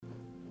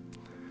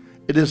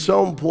It is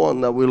so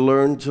important that we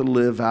learn to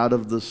live out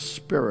of the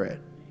Spirit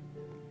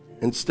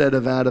instead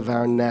of out of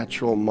our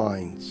natural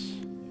minds.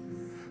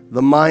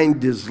 The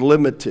mind is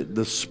limited.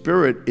 The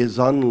Spirit is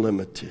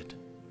unlimited.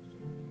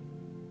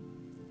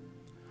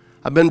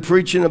 I've been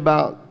preaching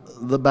about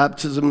the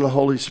baptism in the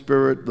Holy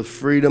Spirit, the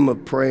freedom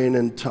of praying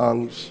in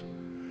tongues.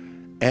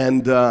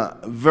 And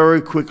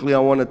very quickly, I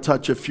want to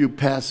touch a few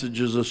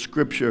passages of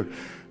Scripture.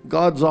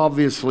 God's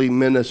obviously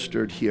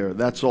ministered here.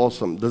 That's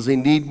awesome. Does he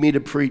need me to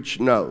preach?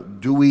 No.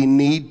 Do we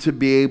need to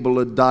be able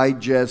to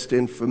digest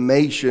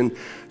information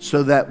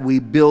so that we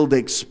build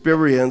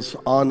experience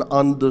on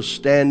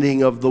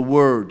understanding of the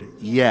Word?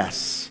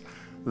 Yes.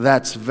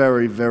 That's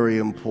very, very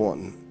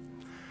important.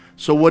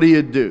 So what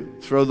do?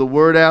 Throw the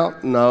Word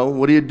out? No.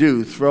 What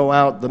do? Throw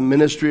out the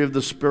ministry of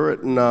the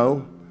Spirit?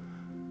 No.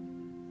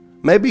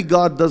 Maybe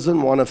God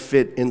doesn't want to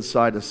fit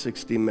inside of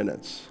 60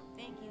 minutes.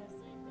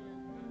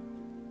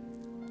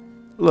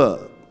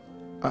 Look,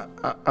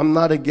 I'm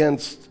not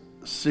against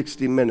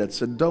 60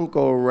 minutes. And don't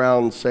go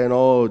around saying,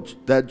 oh,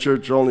 that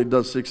church only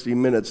does 60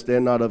 minutes. They're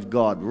not of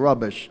God.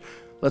 Rubbish.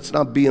 Let's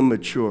not be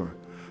immature.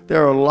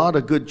 There are a lot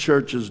of good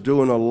churches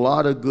doing a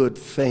lot of good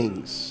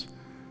things.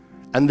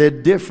 And they're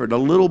different, a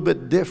little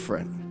bit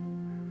different.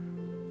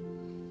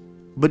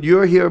 But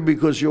you're here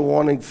because you're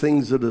wanting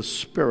things of the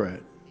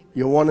Spirit.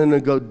 You're wanting to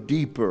go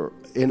deeper.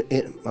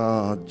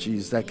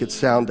 That could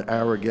sound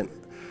arrogant.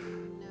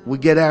 We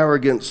get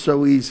arrogant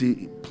so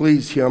easy.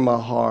 Please hear my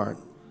heart.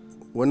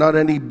 We're not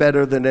any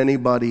better than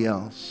anybody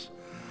else.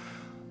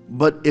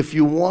 But if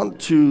you want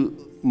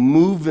to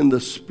move in the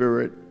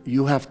Spirit,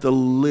 you have to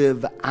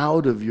live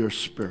out of your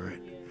spirit.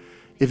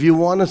 If you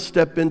want to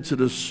step into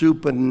the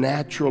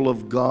supernatural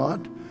of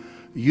God,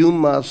 you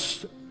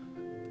must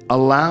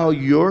allow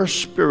your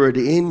spirit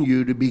in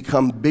you to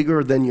become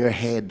bigger than your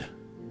head.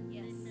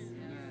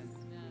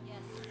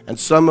 And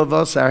some of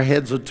us, our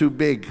heads are too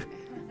big.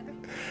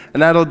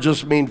 And that'll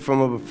just mean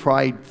from a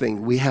pride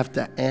thing. We have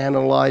to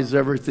analyze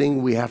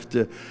everything. We have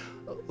to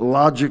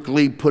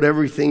logically put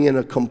everything in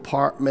a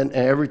compartment,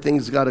 and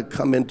everything's got to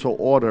come into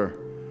order.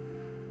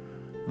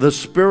 The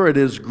Spirit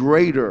is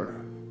greater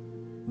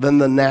than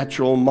the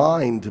natural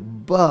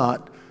mind,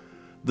 but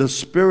the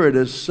Spirit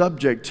is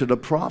subject to the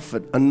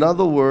prophet. In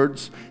other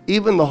words,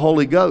 even the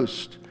Holy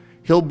Ghost,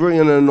 he'll bring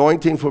an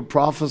anointing for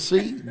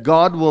prophecy.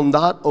 God will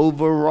not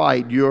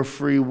override your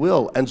free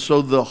will. And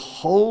so the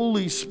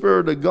Holy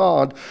Spirit of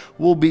God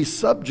will be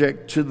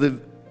subject to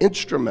the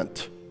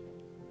instrument.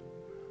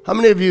 How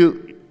many of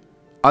you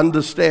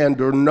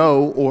understand or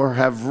know or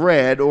have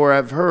read or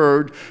have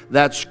heard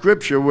that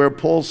scripture where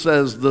Paul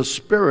says the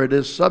Spirit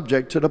is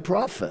subject to the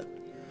prophet?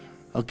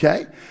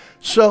 Okay?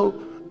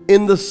 So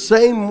in the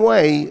same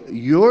way,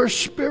 your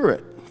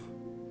spirit,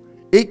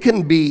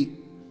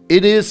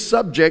 it is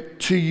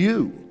subject to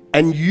you.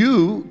 And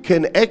you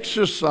can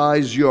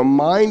exercise your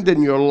mind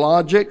and your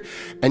logic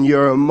and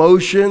your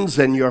emotions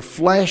and your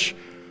flesh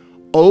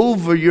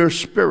over your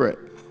spirit.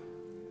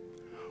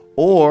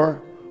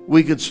 Or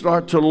we could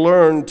start to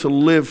learn to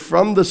live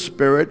from the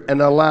Spirit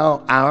and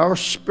allow our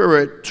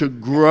spirit to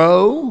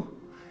grow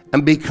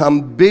and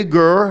become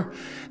bigger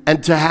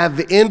and to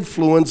have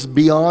influence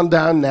beyond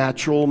our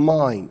natural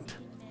mind.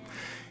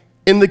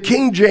 In the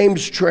King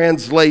James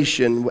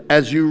translation,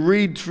 as you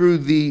read through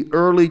the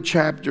early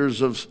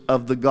chapters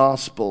of the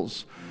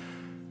Gospels,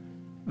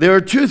 there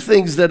are two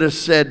things that are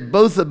said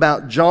both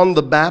about John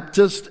the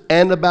Baptist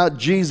and about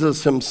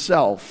Jesus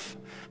himself.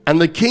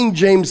 And the King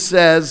James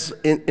says,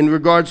 in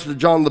regards to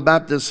John the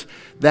Baptist,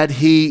 that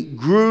he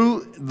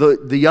grew,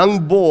 the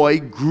young boy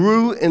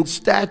grew in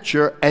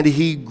stature and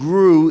he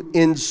grew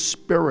in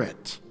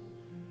spirit.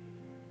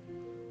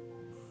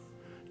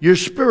 Your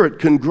spirit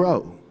can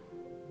grow.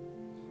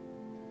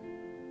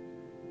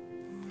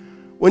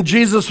 When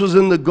Jesus was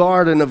in the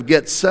Garden of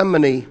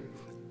Gethsemane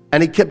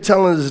and he kept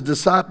telling his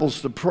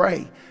disciples to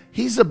pray,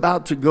 he's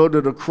about to go to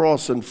the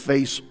cross and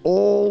face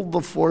all the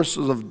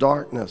forces of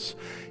darkness.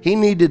 He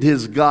needed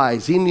his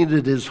guys, he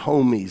needed his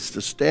homies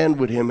to stand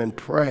with him and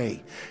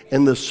pray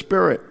in the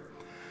Spirit.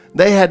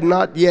 They had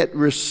not yet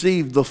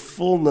received the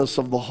fullness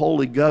of the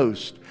Holy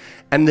Ghost,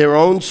 and their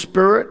own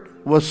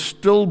spirit was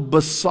still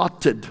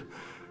besotted,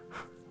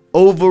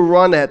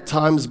 overrun at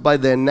times by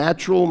their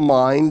natural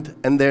mind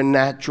and their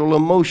natural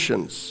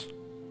emotions.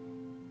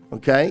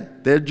 Okay?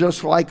 They're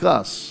just like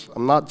us.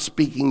 I'm not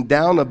speaking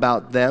down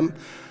about them.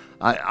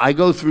 I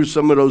go through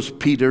some of those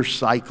Peter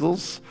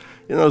cycles.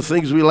 You know,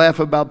 things we laugh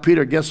about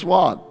Peter. Guess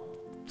what?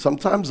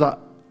 Sometimes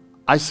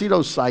I see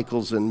those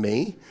cycles in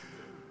me.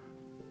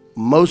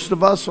 Most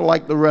of us are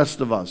like the rest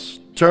of us.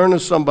 Turn to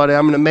somebody.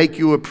 I'm going to make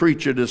you a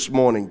preacher this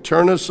morning.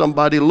 Turn to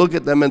somebody, look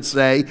at them and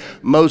say,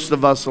 most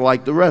of us are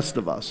like the rest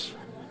of us.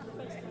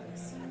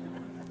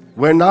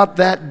 We're not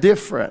that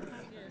different.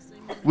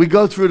 We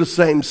go through the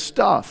same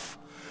stuff.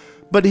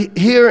 But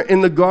here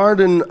in the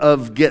Garden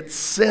of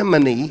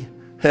Gethsemane,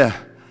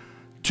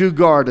 two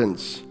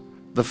gardens.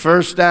 The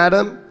first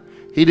Adam,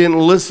 he didn't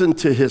listen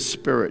to his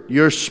spirit.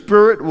 Your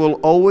spirit will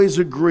always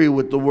agree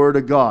with the Word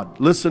of God.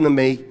 Listen to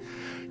me.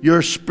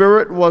 Your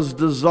spirit was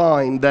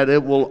designed that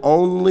it will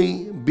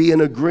only be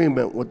in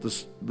agreement with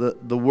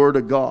the Word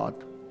of God.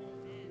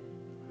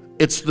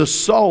 It's the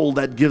soul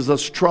that gives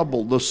us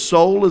trouble. The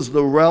soul is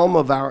the realm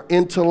of our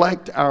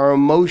intellect, our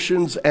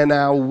emotions, and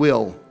our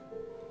will.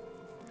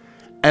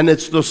 And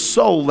it's the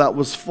soul that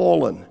was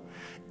fallen.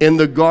 In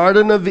the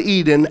Garden of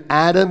Eden,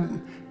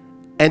 Adam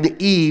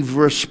and Eve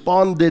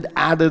responded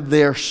out of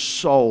their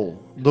soul.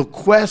 The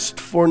quest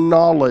for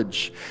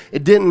knowledge.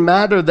 It didn't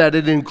matter that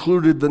it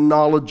included the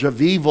knowledge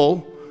of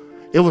evil.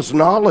 It was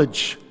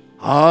knowledge.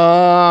 They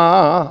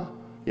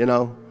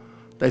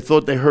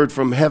thought they heard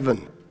from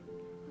heaven.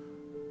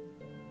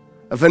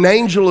 If an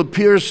angel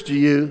appears to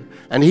you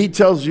and he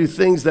tells you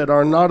things that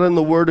are not in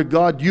the Word of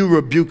God, you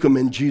rebuke him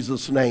in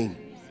Jesus' name.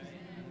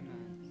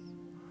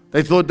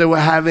 They thought they were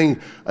having,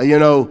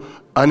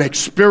 an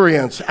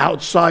experience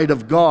outside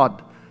of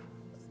God.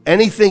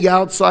 Anything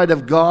outside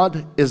of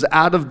God is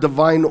out of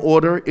divine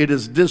order. It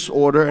is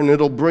disorder, and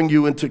it'll bring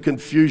you into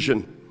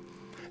confusion.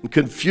 And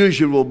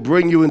confusion will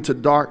bring you into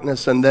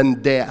darkness and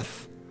then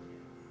death.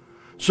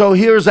 So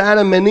here's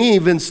Adam and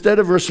Eve, instead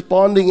of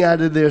responding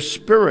out of their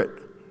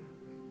spirit,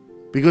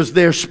 because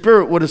their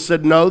spirit would have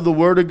said, no, the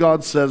Word of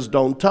God says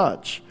don't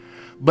touch.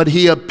 But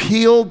he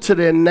appealed to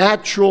their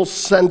natural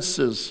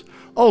senses.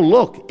 Oh,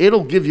 look,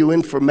 it'll give you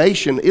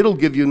information. It'll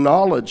give you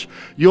knowledge.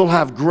 You'll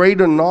have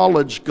greater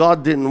knowledge.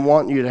 God didn't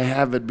want you to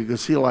have it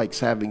because he likes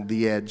having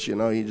the edge.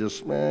 He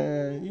just,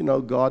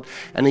 God.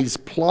 And he's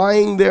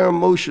plying their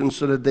emotions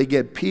so that they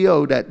get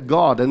PO'd at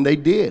God. And they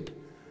did.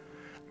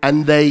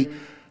 And they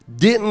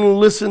didn't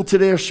listen to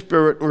their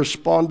spirit and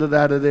responded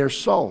out of their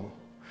soul.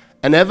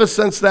 And ever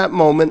since that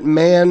moment,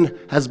 man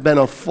has been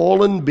a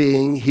fallen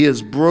being. He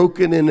is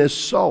broken in his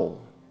soul.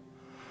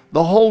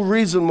 The whole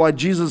reason why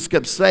Jesus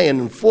kept saying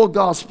in 4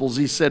 Gospels,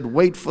 he said,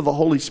 wait for the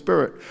Holy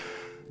Spirit.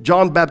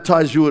 John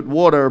baptized you with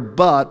water,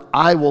 but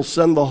I will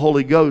send the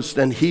Holy Ghost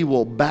and he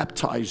will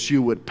baptize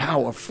you with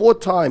power. 4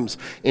 times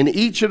in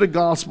each of the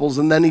Gospels,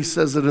 and then he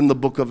says it in the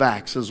book of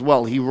Acts as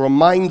well. He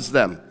reminds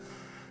them,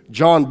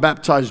 John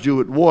baptized you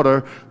with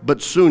water,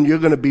 but soon you're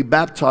going to be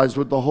baptized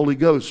with the Holy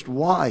Ghost.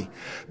 Why?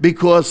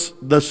 Because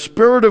the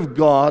Spirit of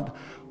God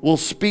will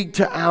speak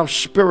to our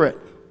spirit.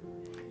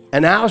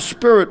 And our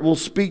spirit will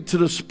speak to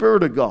the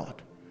Spirit of God.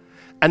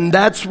 And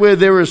that's where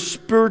there is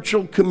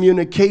spiritual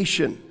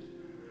communication.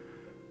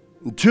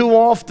 And too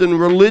often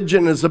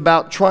religion is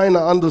about trying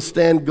to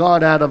understand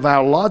God out of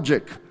our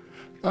logic.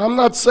 I'm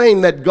not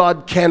saying that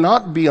God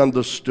cannot be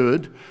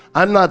understood.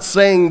 I'm not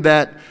saying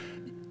that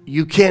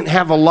you can't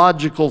have a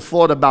logical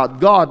thought about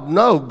God.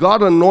 No,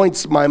 God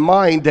anoints my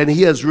mind and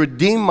he has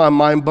redeemed my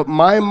mind, but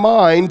my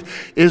mind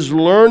is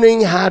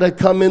learning how to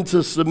come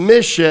into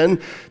submission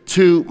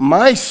to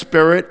my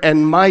spirit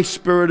and my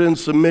spirit in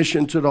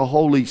submission to the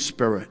Holy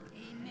Spirit.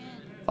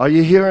 Amen. Are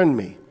you hearing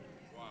me?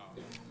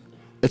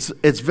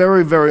 It's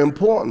very, very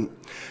important.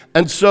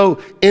 And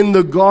so in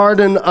the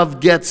Garden of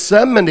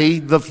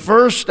Gethsemane, the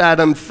first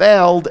Adam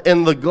failed.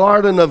 In the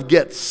Garden of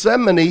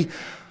Gethsemane,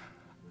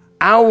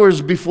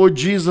 hours before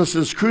Jesus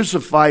is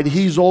crucified,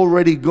 he's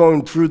already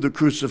going through the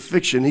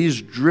crucifixion.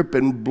 He's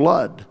dripping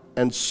blood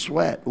and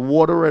sweat,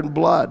 water and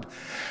blood.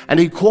 And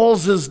he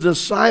calls his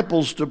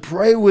disciples to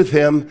pray with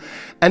him.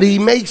 And he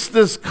makes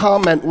this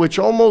comment, which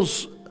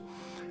almost,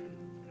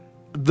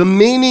 the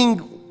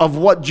meaning of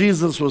what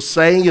Jesus was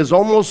saying is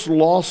almost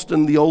lost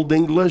in the Old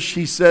English.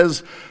 He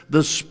says,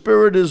 the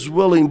spirit is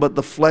willing, but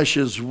the flesh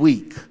is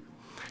weak.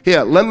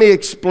 Here, let me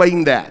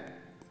explain that.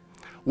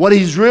 What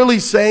he's really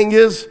saying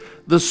is,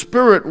 the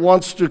Spirit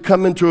wants to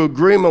come into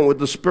agreement with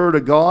the Spirit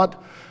of God,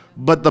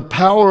 but the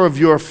power of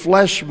your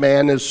flesh,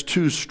 man, is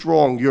too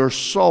strong. Your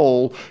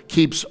soul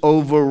keeps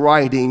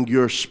overriding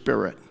your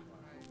spirit.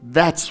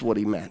 That's what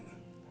he meant.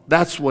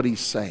 That's what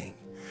he's saying.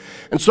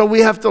 And so we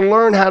have to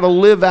learn how to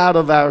live out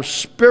of our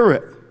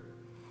spirit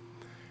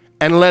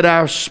and let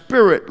our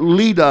spirit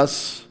lead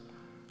us,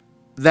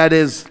 that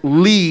is,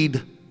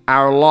 lead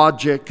our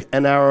logic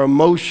and our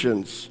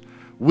emotions.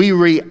 We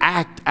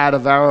react out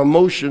of our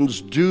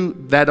emotions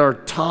that are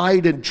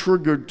tied and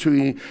triggered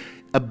to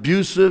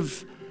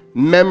abusive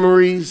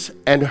memories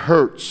and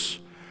hurts.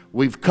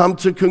 We've come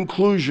to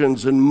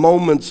conclusions in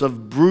moments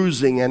of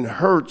bruising and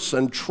hurts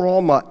and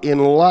trauma in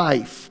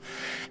life.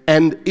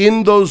 And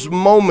in those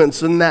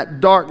moments, in that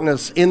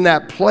darkness, in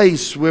that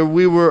place where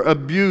we were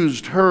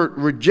abused, hurt,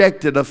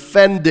 rejected,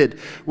 offended,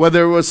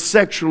 whether it was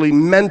sexually,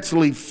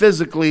 mentally,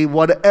 physically,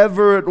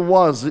 whatever it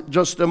was,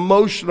 just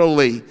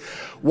emotionally,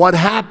 what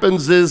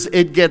happens is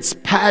it gets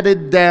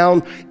patted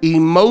down,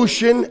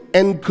 emotion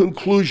and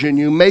conclusion.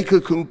 You make a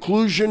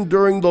conclusion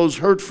during those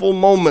hurtful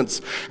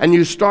moments, and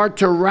you start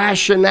to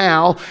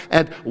rationale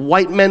at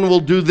white men will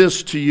do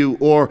this to you,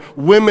 or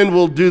women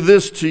will do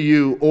this to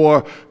you,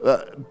 or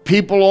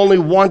people only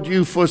want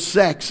you for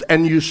sex,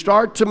 and you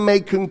start to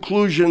make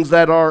conclusions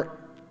that are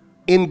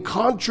in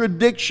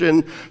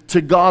contradiction to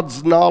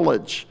God's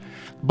knowledge.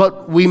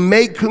 But we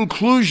make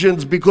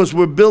conclusions because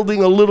we're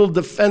building a little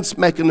defense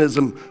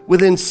mechanism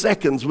within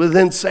seconds.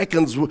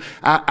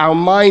 Our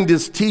mind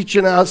is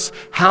teaching us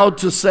how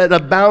to set a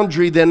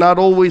boundary. They're not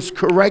always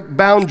correct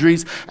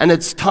boundaries, and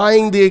it's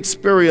tying the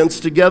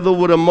experience together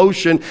with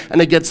emotion, and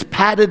it gets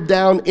patted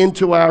down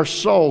into our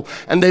soul,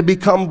 and they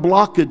become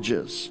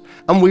blockages.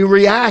 And we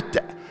react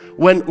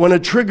when a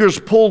trigger's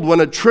pulled, when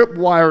a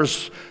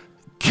tripwire's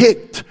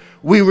kicked.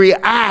 We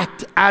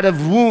react out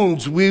of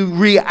wounds. We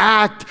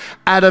react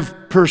out of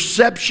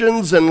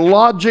perceptions and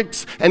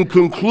logics and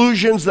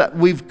conclusions that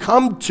we've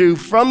come to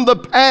from the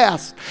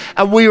past.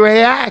 And we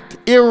react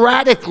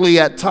erratically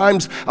at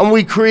times, and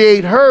we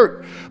create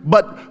hurt.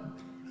 But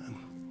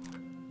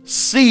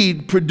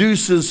seed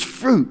produces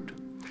fruit.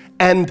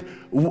 And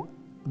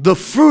the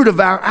fruit of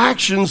our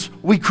actions,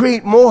 we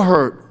create more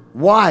hurt.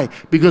 Why?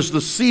 Because the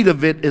seed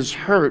of it is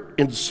hurt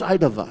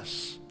inside of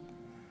us.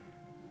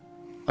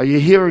 Are you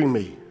hearing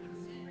me?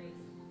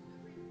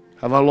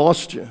 Have I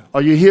lost you?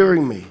 Are you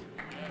hearing me?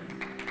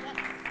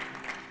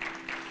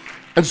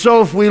 And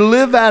so if we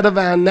live out of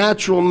our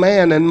natural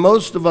man, and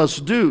most of us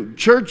do,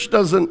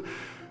 too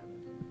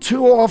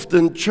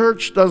often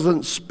church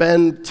doesn't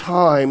spend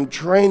time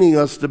training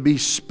us to be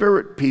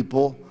spirit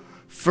people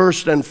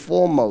first and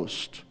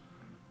foremost.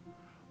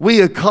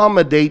 We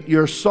accommodate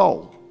your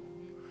soul.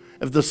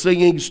 If the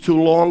singing's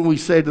too long, we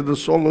say to the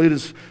song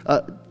leaders,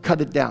 cut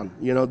it down.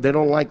 You know, they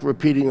don't like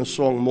repeating a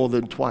song more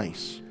than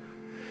twice.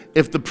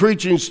 If the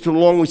preaching's too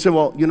long, we say,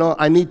 well,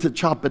 I need to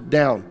chop it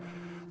down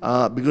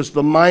because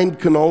the mind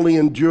can only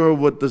endure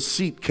what the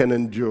seat can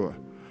endure.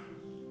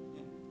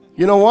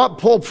 You know what?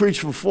 Paul preached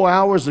for 4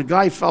 hours. The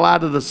guy fell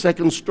out of the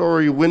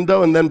second-story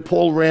window, and then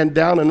Paul ran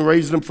down and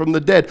raised him from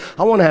the dead.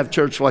 I want to have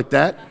church like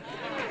that.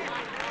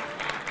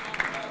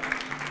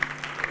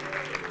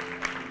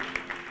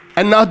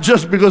 And not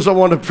just because I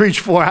want to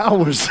preach 4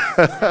 hours.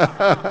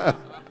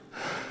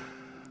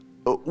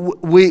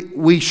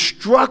 We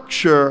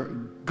structure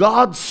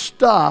God's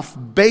stuff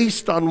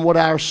based on what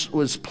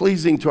was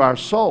pleasing to our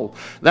soul.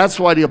 That's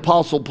why the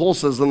Apostle Paul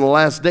says in the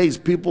last days,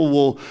 people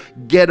will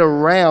get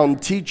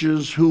around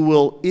teachers who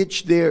will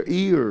itch their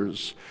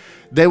ears.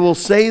 They will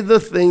say the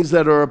things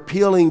that are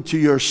appealing to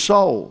your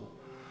soul.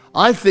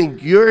 I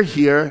think you're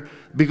here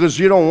because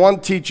you don't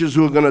want teachers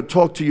who are going to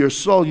talk to your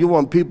soul. You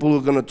want people who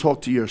are going to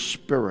talk to your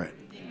spirit.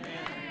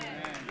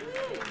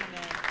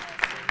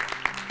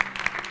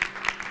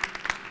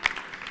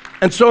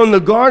 And so in the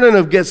Garden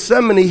of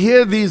Gethsemane,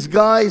 here these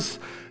guys,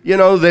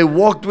 they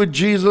walked with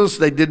Jesus,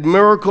 they did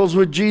miracles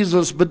with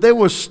Jesus, but they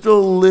were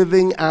still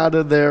living out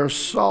of their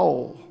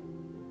soul.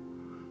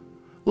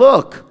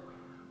 Look,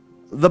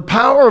 the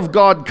power of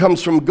God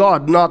comes from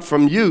God, not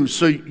from you.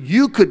 So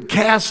you could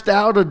cast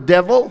out a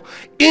devil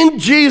in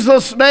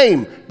Jesus'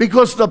 name,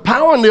 because the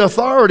power and the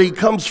authority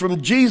comes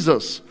from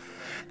Jesus,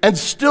 and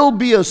still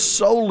be a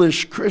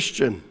soulish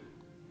Christian.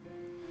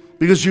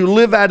 Because you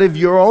live out of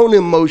your own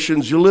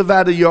emotions, you live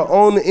out of your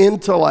own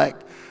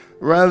intellect,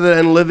 rather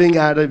than living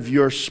out of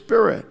your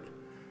spirit.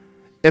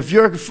 If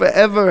you're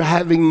forever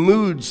having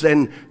moods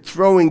and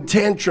throwing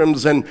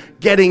tantrums and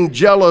getting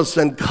jealous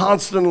and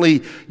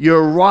constantly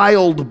you're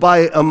riled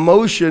by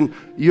emotion,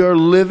 you're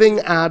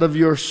living out of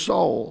your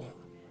soul.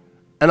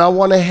 And I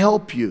want to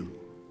help you.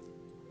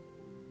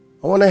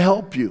 I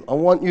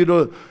want you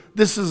to,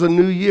 this is a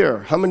new year.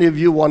 How many of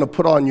you want to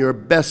put on your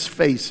best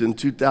face in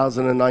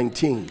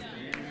 2019?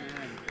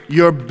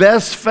 Your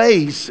best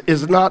face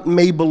is not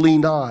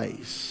Maybelline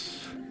eyes.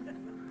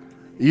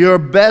 Your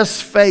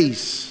best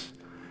face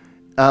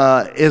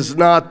is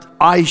not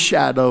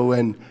eyeshadow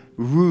and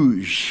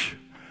rouge.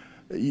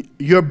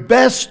 Your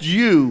best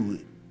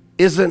you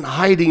isn't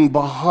hiding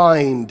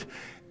behind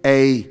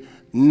a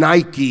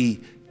Nike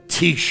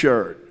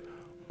t-shirt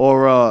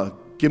or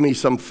give me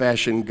some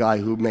fashion guy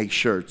who makes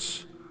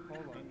shirts.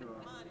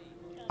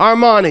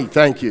 Armani,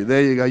 thank you.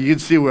 There you go. You can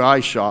see where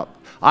I shop.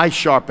 I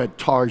shop at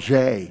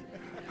Target.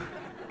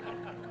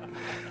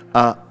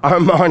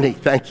 Armani,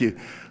 thank you.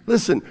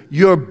 Listen,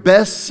 your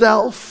best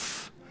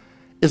self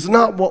is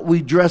not what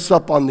we dress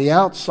up on the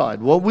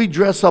outside. What we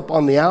dress up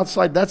on the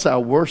outside, that's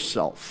our worst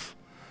self.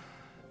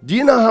 Do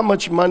you know how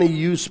much money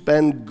you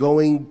spend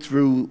going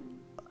through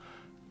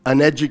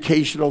an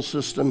educational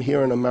system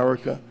here in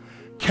America?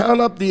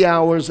 Count up the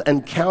hours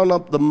and count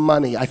up the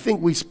money. I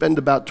think we spend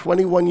about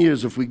 21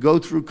 years, if we go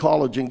through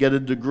college and get a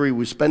degree,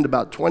 we spend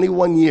about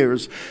 21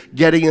 years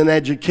getting an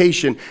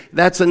education.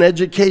 That's an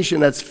education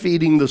that's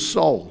feeding the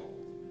soul.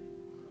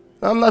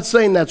 Now, I'm not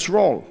saying that's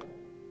wrong,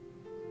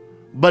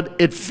 but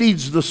it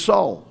feeds the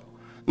soul.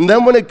 And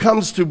then when it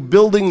comes to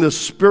building the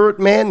spirit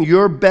man,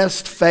 your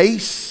best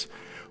face,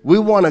 we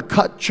want to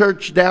cut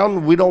church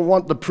down. We don't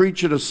want the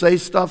preacher to say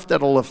stuff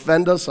that'll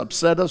offend us,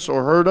 upset us,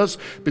 or hurt us,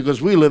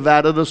 because we live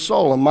out of the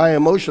soul, and my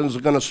emotions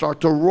are going to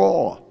start to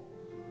roar.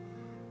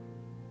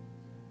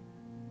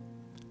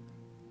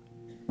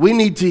 We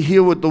need to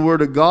hear what the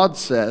Word of God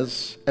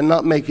says and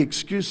not make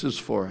excuses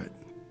for it.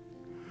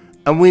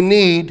 And we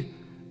need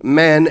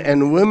men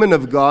and women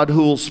of God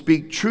who will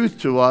speak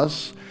truth to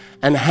us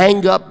and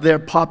hang up their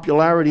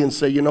popularity and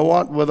say, you know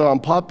what, whether I'm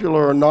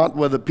popular or not,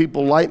 whether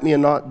people like me or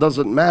not,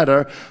 doesn't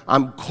matter.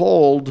 I'm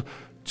called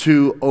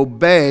to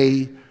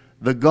obey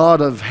the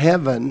God of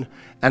heaven,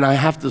 and I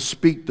have to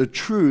speak the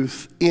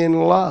truth in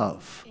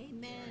love.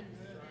 Amen.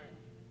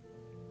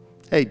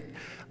 Hey,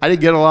 I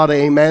didn't get a lot of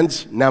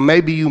amens. Now,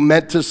 maybe you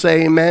meant to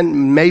say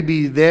amen. Maybe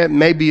you're there,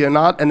 maybe you're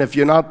not. And if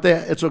you're not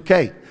there, it's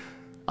okay.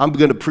 I'm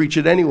going to preach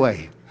it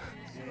anyway.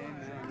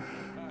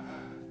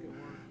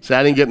 See,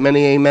 I didn't get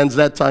many amens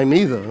that time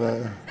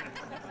either.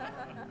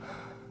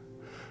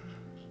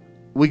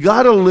 We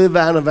got to live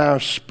out of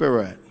our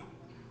spirit.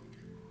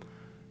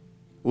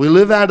 We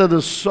live out of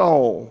the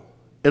soul.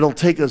 It'll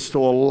take us to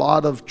a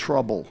lot of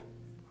trouble.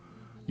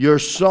 Your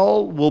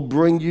soul will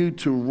bring you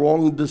to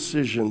wrong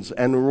decisions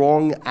and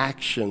wrong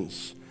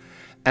actions.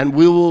 And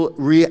we will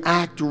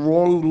react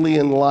wrongly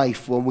in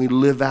life when we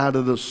live out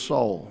of the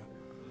soul.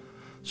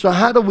 So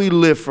how do we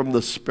live from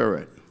the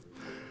Spirit?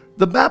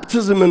 The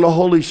baptism in the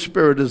Holy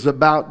Spirit is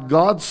about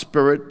God's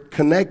Spirit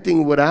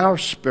connecting with our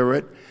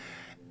spirit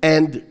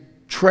and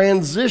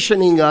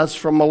transitioning us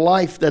from a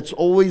life that's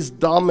always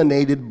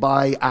dominated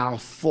by our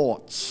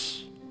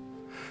thoughts.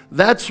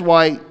 That's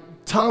why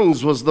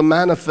tongues was the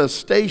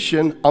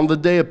manifestation on the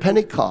day of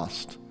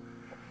Pentecost.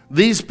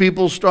 These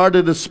people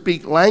started to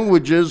speak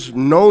languages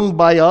known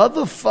by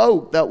other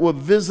folk that were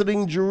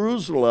visiting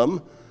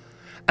Jerusalem,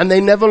 and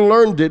they never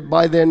learned it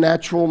by their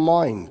natural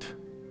mind,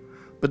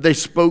 but they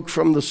spoke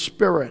from the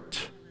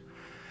Spirit.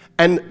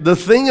 And the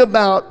thing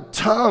about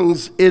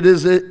tongues, it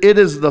is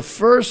the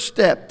first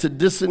step to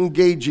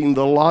disengaging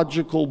the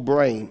logical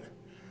brain.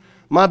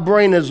 My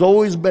brain has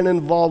always been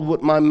involved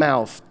with my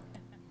mouth.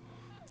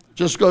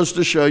 Just goes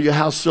to show you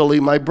how silly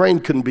my brain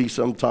can be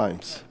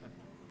sometimes.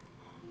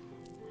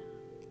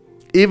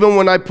 Even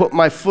when I put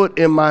my foot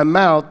in my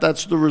mouth,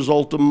 that's the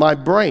result of my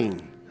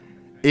brain.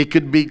 It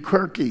could be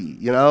quirky,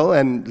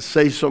 and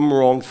say some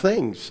wrong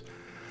things.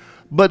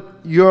 But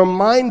your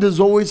mind has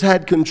always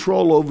had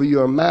control over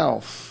your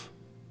mouth.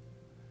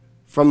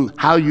 From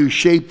how you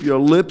shape your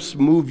lips,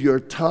 move your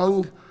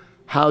tongue,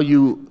 how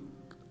you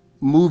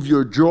move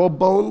your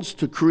jawbones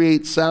to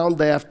create sound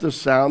after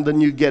sound,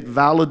 and you get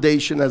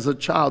validation as a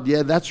child.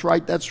 Yeah, that's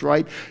right, that's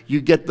right.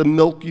 You get the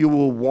milk you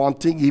were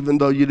wanting, even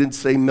though you didn't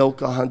say milk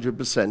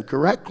 100%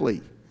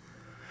 correctly.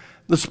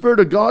 The Spirit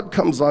of God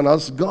comes on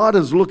us. God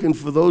is looking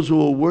for those who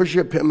will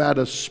worship Him out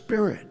of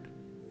spirit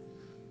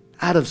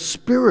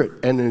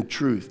and in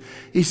truth.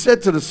 He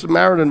said to the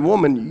Samaritan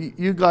woman,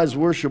 you guys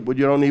worship what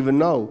you don't even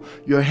know.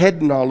 Your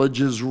head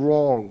knowledge is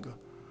wrong.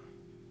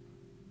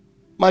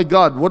 My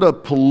God, what a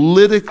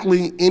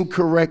politically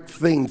incorrect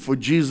thing for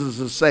Jesus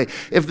to say.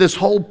 If this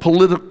whole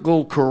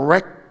political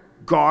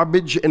correct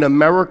garbage in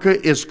America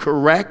is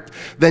correct,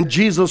 then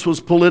Jesus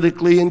was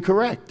politically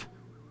incorrect.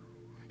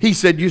 He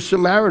said, you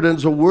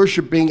Samaritans are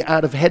worshiping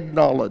out of head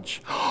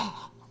knowledge.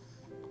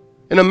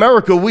 In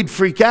America, we'd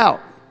freak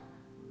out.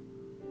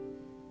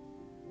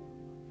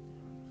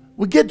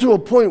 We get to a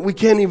point we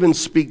can't even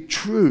speak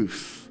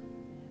truth.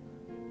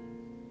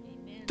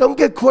 Don't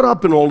get caught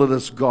up in all of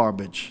this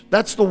garbage.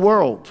 That's the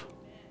world.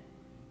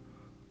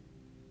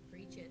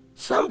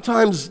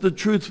 Sometimes the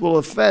truth will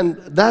offend.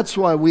 That's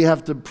why we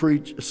have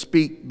to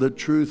speak the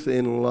truth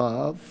in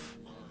love.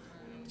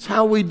 It's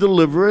how we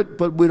deliver it,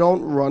 but we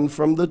don't run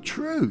from the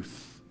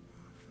truth.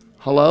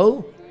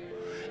 Hello?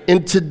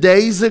 In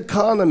today's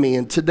economy,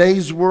 in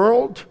today's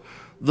world,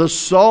 the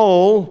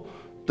soul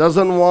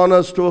doesn't want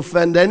us to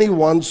offend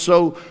anyone,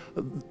 so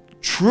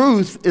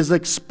truth is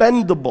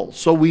expendable.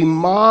 So we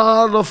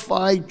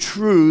modify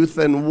truth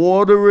and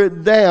water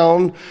it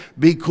down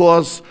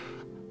because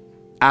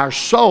our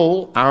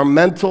soul, our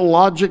mental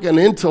logic and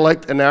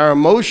intellect and our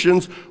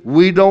emotions,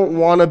 we don't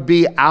want to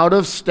be out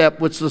of step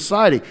with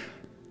society.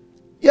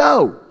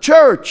 Yo,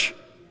 church,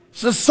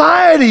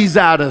 society's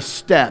out of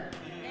step.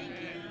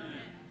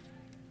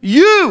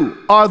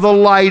 You are the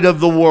light of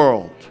the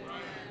world.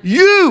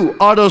 You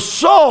are the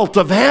salt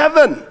of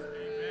heaven.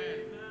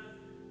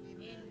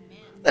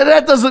 And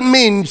that doesn't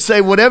mean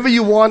say whatever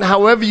you want,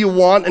 however you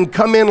want, and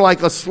come in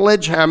like a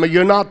sledgehammer.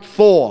 You're not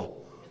Thor.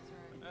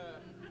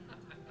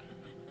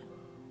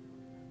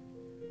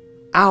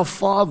 Our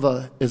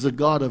Father is a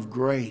God of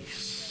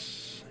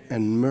grace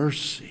and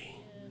mercy.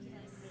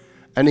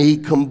 And He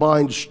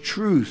combines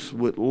truth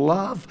with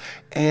love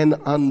and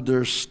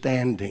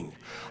understanding.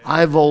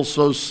 I've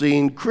also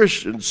seen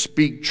Christians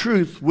speak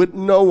truth with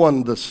no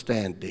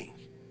understanding.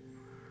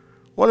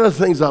 One of the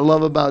things I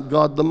love about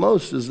God the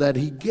most is that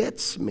He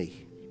gets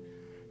me.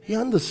 He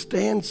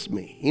understands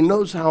me. He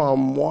knows how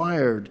I'm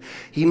wired.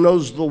 He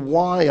knows the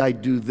why I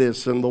do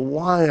this and the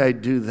why I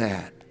do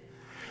that.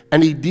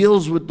 And He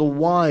deals with the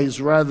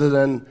whys rather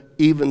than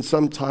even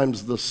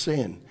sometimes the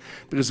sin.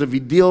 Because if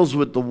He deals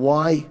with the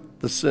why,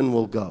 the sin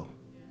will go.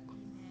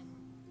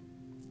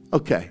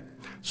 Okay,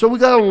 so we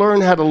got to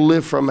learn how to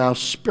live from our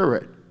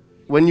spirit.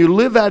 When you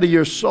live out of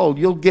your soul,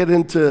 you'll get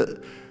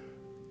into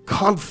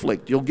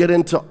conflict. You'll get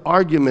into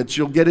arguments.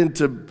 You'll get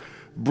into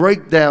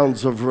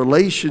breakdowns of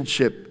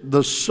relationship.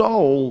 The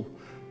soul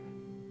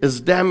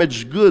is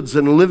damaged goods,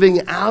 and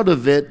living out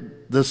of it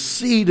the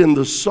seed in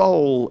the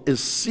soul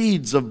is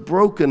seeds of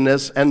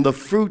brokenness, and the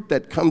fruit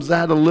that comes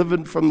out of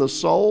living from the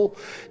soul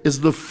is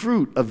the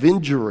fruit of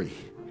injury.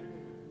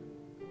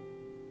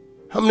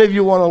 How many of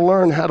you want to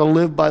learn how to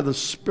live by the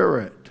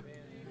Spirit?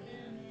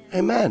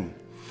 Amen.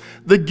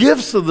 The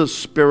gifts of the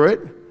Spirit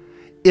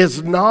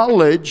is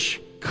knowledge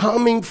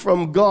coming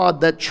from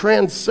God that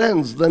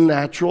transcends the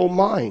natural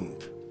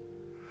mind.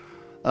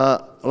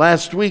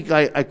 Last week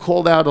I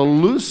called out a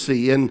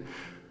Lucy, and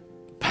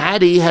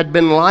Patty had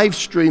been live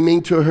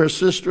streaming to her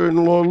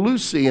sister-in-law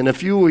Lucy. And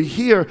if you were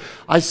here,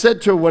 I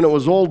said to her when it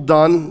was all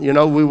done,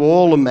 we were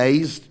all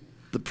amazed,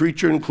 the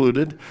preacher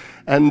included.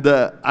 And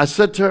I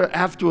said to her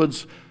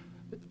afterwards,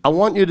 I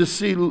want you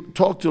to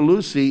talk to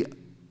Lucy.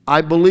 I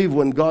believe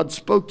when God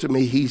spoke to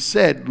me, he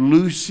said,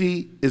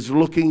 Lucy is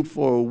looking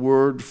for a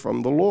word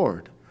from the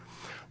Lord.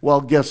 Well,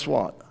 guess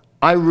what?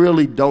 I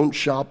really don't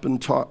shop in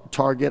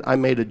Target. I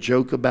made a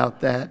joke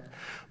about that.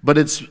 But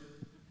it's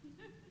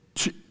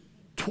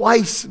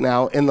twice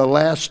now in the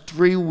last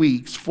 4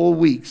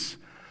 weeks,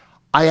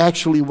 I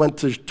actually went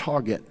to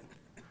Target.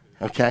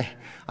 Okay?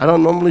 I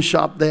don't normally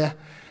shop there.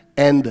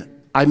 And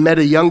I met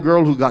a young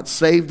girl who got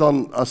saved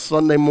on a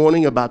Sunday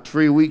morning about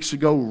 3 weeks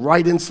ago,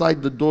 right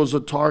inside the doors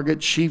of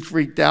Target. She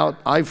freaked out.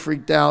 I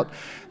freaked out.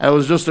 And it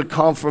was just a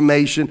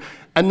confirmation.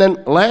 And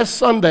then last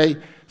Sunday,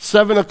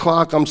 7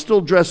 o'clock, I'm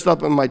still dressed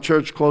up in my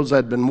church clothes.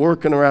 I'd been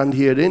working around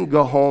here, didn't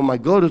go home. I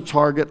go to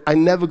Target. I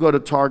never go to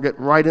Target.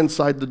 Right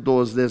inside the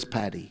doors, there's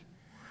Patty.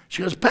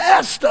 She goes,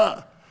 Pastor.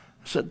 I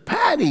said,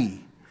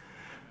 Patty.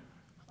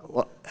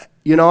 Well,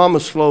 I'm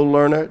a slow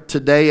learner.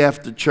 Today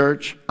after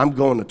church, I'm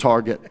going to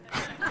Target.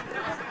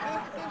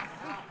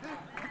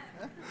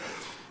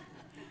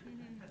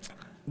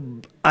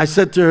 I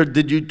said to her,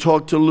 did you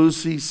talk to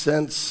Lucy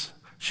since?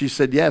 She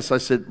said, yes. I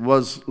said,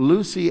 was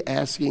Lucy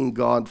asking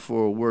God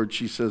for a word?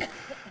 She says,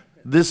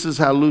 this is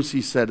how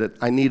Lucy said it.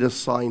 I need a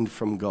sign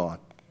from God.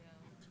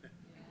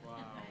 Wow.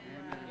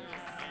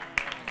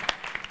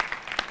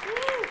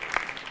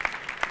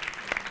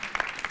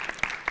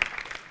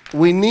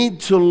 We need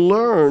to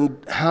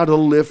learn how to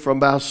live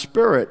from our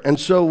spirit. And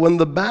so when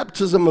the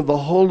baptism of the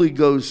Holy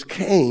Ghost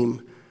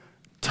came,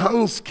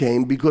 tongues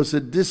came because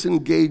it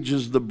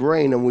disengages the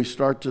brain and we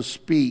start to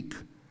speak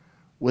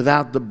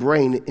without the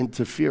brain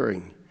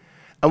interfering.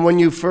 And when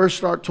you first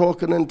start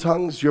talking in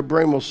tongues, your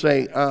brain will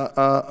say,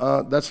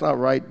 that's not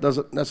right,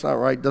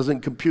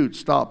 doesn't compute,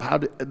 stop,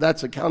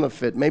 that's a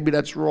counterfeit, maybe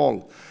that's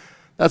wrong.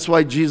 That's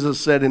why Jesus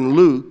said in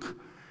Luke,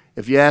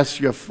 if you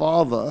ask your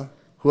Father,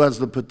 who has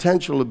the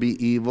potential to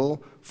be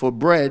evil, for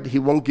bread, he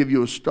won't give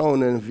you a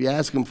stone. And if you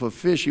ask him for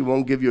fish, he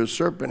won't give you a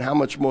serpent. How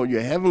much more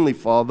your heavenly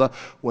Father,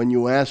 when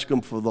you ask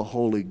him for the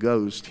Holy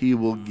Ghost, he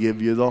will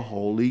give you the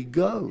Holy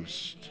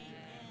Ghost.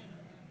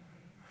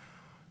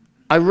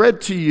 I read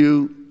to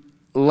you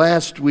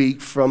last week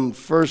from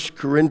 1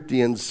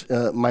 Corinthians,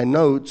 my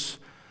notes.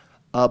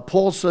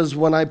 Paul says,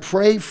 when I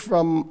pray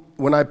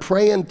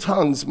in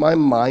tongues, my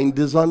mind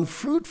is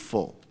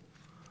unfruitful.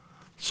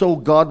 So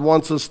God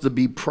wants us to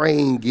be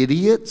praying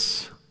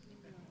idiots?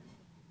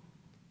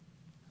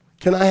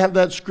 Can I have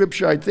that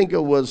scripture? I think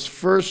it was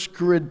 1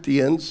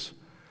 Corinthians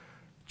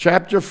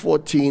chapter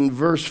 14,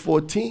 verse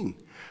 14.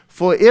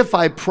 For if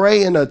I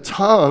pray in a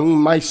tongue,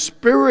 my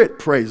spirit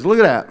prays. Look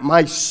at that,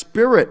 my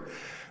spirit.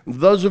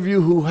 Those of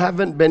you who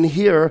haven't been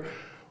here,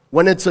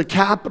 when it's a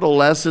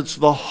capital S, it's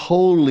the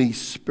Holy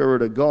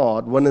Spirit of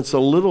God. When it's a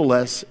little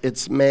s,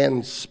 it's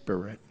man's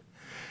spirit.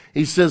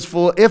 He says,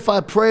 for if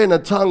I pray in a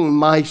tongue,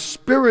 my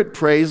spirit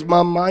prays,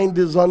 my mind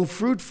is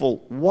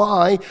unfruitful.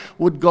 Why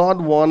would God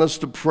want us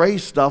to pray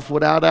stuff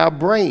without our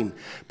brain?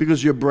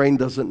 Because your brain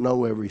doesn't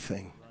know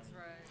everything.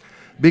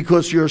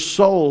 Because your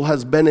soul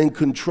has been in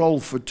control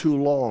for too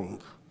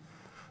long.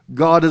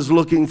 God is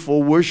looking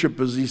for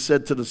worshipers. He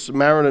said to the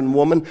Samaritan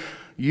woman,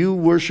 you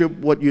worship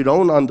what you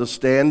don't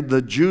understand.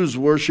 The Jews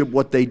worship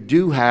what they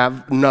do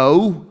have.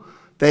 No,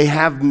 they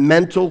have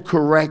mental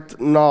correct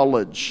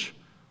knowledge.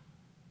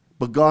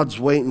 But God's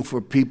waiting for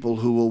people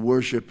who will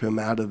worship him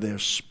out of their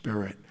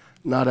spirit,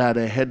 not out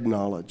of head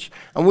knowledge.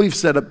 And we've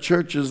set up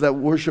churches that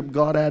worship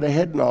God out of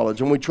head knowledge.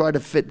 And we try to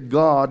fit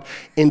God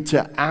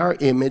into our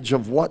image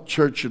of what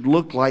church should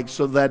look like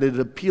so that it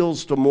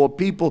appeals to more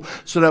people,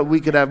 so that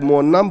we could have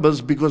more numbers,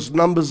 because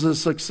numbers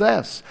is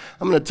success.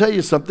 I'm going to tell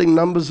you something,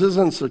 numbers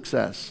isn't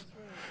success.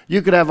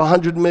 You could have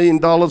 $100 million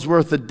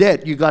worth of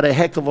debt. You got a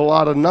heck of a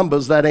lot of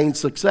numbers. That ain't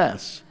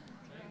success.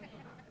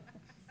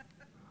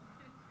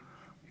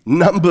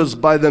 Numbers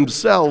by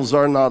themselves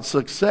are not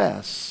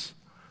success.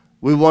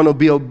 We want to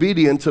be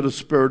obedient to the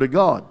Spirit of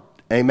God.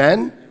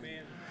 Amen?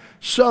 Amen.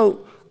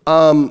 So,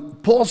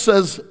 Paul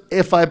says,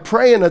 if I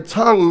pray in a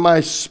tongue, my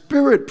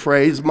spirit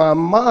prays, my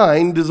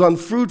mind is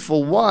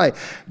unfruitful. Why?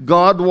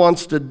 God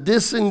wants to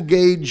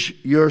disengage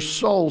your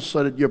soul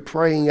so that you're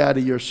praying out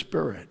of your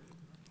spirit.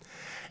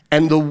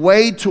 And the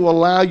way to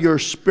allow your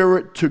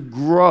spirit to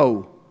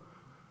grow,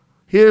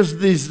 here's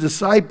these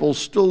disciples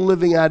still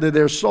living out of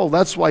their soul.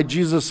 That's why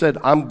Jesus said,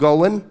 I'm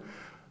going,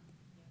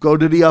 Go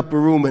to the upper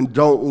room and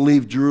don't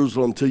leave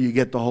Jerusalem until you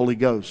get the Holy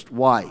Ghost.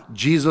 Why?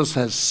 Jesus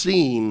has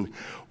seen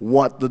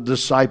what the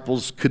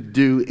disciples could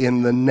do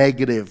in the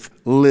negative,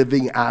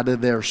 living out of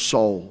their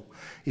soul.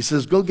 He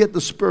says, go get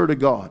the Spirit of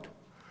God.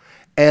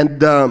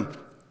 And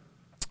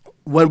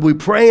when we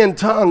pray in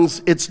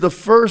tongues, it's the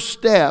first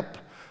step,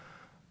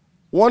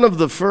 one of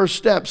the first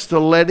steps to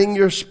letting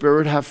your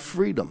spirit have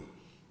freedom.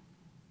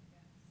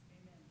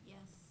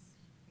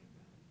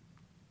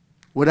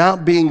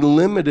 Without being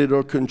limited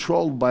or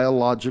controlled by a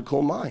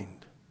logical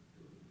mind.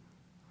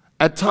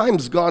 At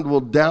times, God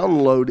will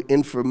download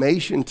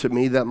information to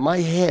me that my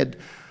head,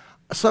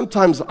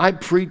 sometimes I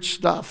preach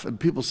stuff and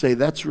people say,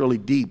 that's really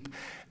deep.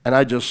 And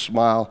I just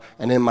smile,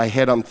 and in my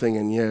head I'm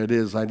thinking, yeah, it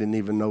is. I didn't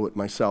even know it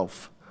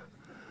myself.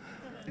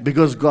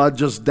 Because God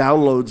just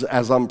downloads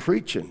as I'm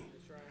preaching.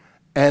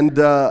 And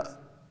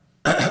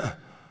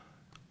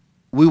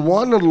we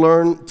want to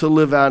learn to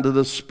live out of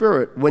the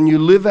Spirit. When you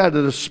live out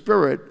of the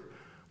Spirit,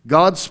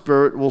 God's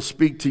Spirit will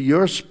speak to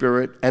your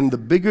spirit, and the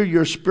bigger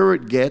your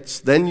spirit gets,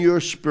 then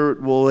your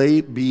spirit will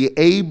be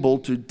able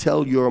to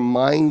tell your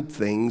mind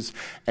things,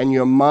 and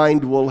your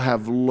mind will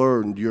have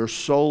learned, your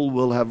soul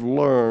will have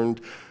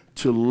learned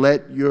to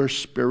let your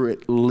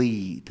spirit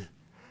lead.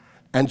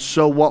 And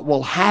so what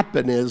will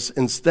happen is,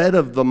 instead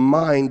of the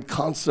mind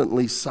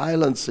constantly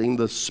silencing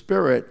the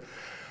spirit,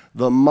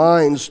 the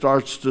mind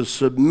starts to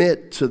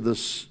submit to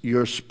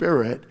your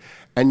spirit,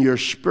 and your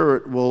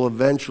spirit will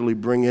eventually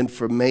bring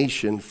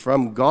information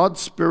from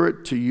God's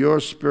Spirit to your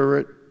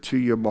spirit to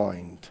your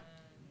mind.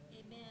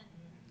 Amen.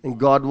 And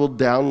God will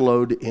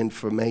download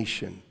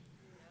information.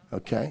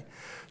 Okay?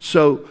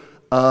 So,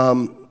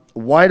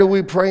 why do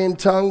we pray in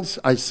tongues?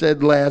 I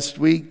said last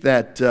week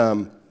that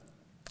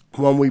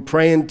when we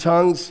pray in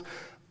tongues,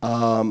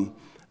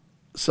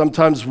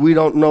 sometimes we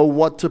don't know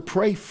what to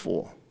pray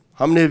for.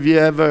 How many of you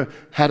ever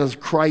had a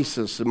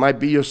crisis? It might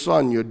be your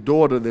son, your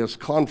daughter, there's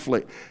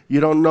conflict. You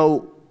don't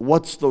know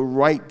what's the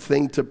right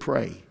thing to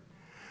pray.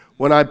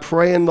 When I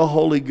pray in the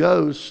Holy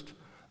Ghost,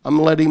 I'm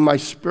letting my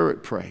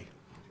spirit pray.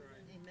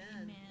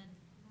 Amen.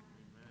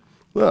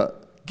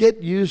 Look,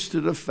 get used to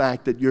the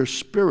fact that your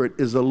spirit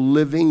is a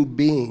living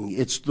being.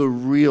 It's the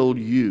real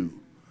you.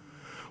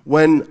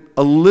 When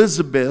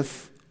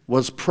Elizabeth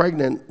was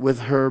pregnant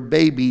with her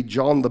baby,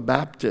 John the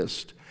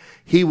Baptist,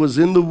 he was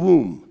in the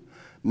womb.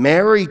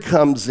 Mary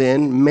comes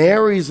in.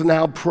 Mary's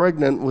now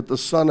pregnant with the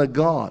Son of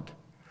God.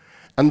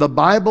 And the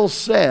Bible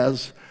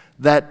says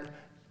that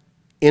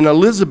in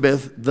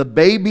Elizabeth, the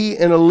baby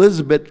in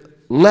Elizabeth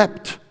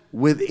leapt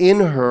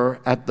within her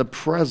at the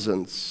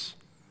presence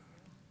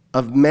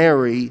of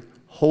Mary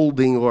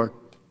holding or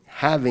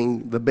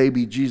having the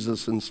baby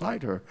Jesus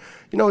inside her.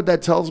 You know what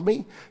that tells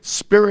me?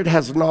 Spirit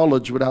has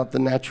knowledge without the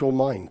natural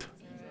mind.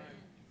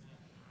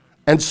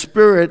 And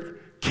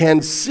spirit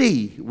can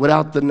see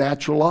without the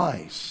natural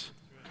eyes.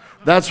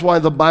 That's why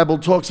the Bible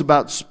talks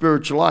about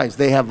spiritual eyes.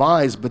 They have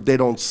eyes, but they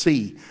don't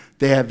see.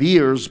 They have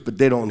ears, but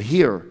they don't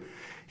hear.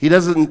 He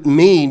doesn't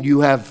mean you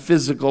have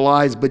physical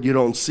eyes, but you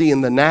don't see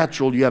in the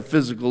natural. You have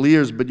physical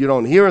ears, but you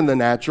don't hear in the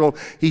natural.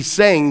 He's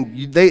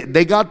saying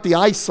they got the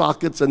eye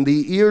sockets and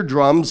the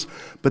eardrums,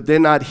 but they're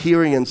not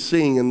hearing and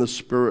seeing in the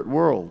spirit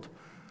world.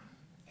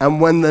 And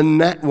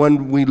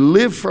when we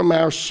live from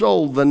our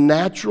soul, the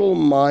natural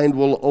mind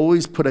will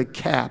always put a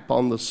cap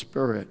on the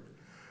spirit.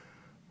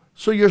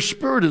 So your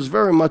spirit is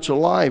very much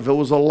alive. It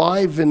was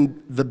alive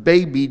in the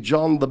baby,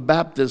 John the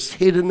Baptist,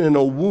 hidden in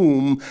a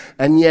womb,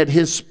 and yet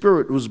his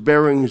spirit was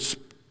bearing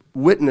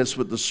witness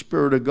with the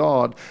Spirit of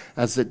God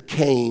as it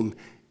came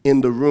in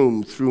the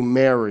room through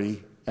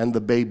Mary and the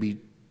baby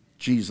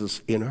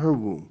Jesus in her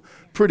womb.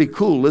 Pretty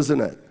cool,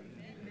 isn't it?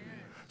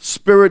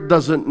 Spirit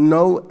doesn't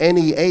know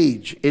any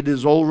age. It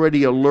is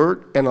already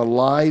alert and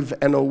alive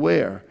and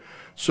aware.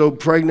 So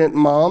pregnant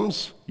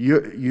moms,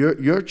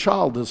 your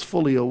child is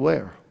fully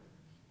aware.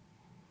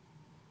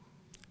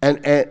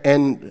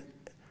 And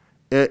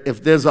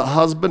if there's a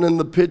husband in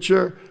the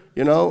picture,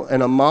 you know,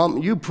 and a mom,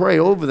 you pray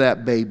over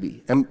that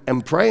baby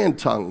and pray in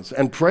tongues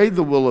and pray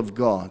the will of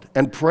God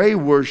and pray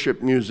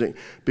worship music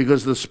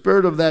because the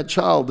spirit of that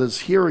child is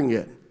hearing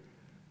it.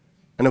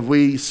 And if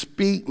we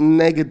speak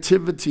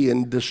negativity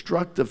and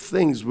destructive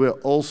things, we're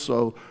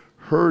also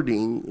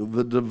hurting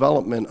the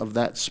development of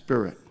that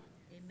spirit.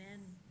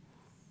 Amen.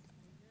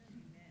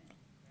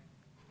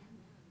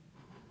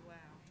 Wow.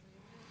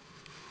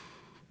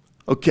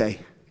 Okay.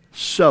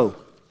 So,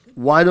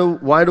 why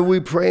do we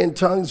pray in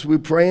tongues? We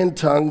pray in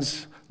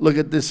tongues. Look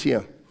at this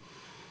here.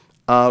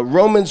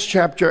 Romans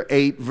chapter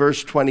 8,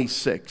 verse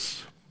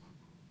 26.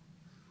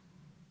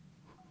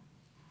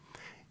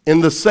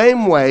 In the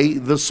same way,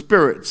 the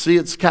Spirit, see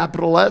it's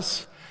capital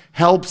S,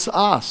 helps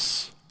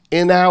us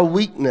in our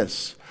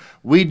weakness.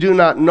 We do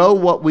not know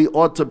what we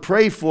ought to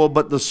pray for,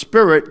 but the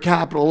Spirit,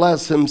 capital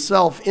S,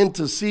 himself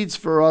intercedes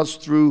for us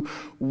through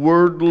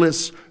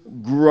wordless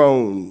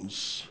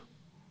groans.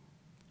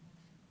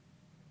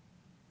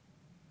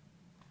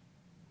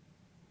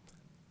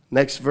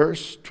 Next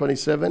verse,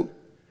 27.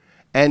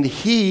 And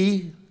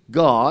he,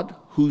 God,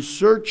 who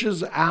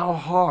searches our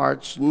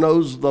hearts,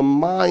 knows the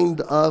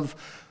mind of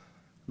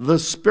the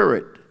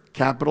Spirit,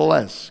 capital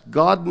S.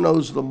 God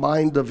knows the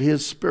mind of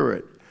His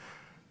Spirit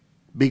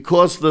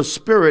because the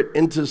Spirit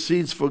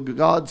intercedes for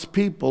God's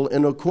people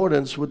in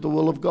accordance with the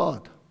will of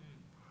God.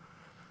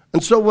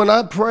 And so when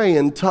I pray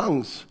in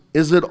tongues,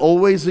 is it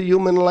always a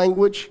human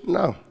language?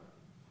 No.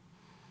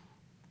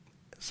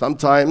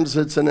 Sometimes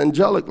it's an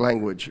angelic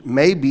language.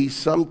 Maybe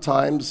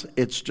sometimes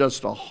it's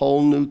just a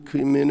whole new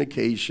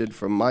communication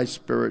from my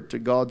spirit to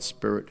God's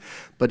spirit.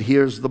 But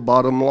here's the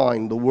bottom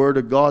line. The Word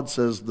of God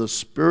says the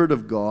Spirit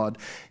of God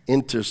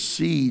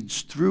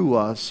intercedes through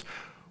us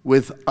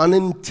with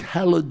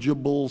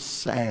unintelligible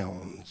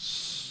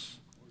sounds.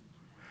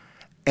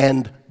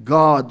 And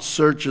God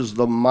searches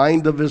the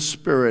mind of His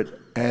Spirit,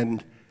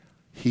 and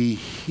He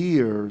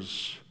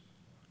hears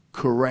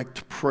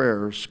correct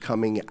prayers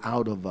coming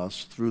out of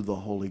us through the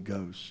Holy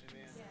Ghost.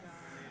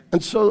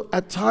 And so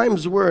at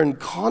times we're in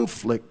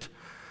conflict,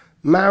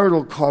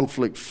 marital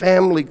conflict,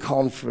 family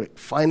conflict,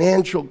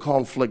 financial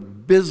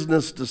conflict,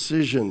 business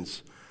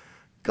decisions.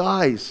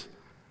 Guys,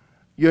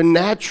 your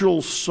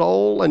natural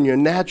soul and your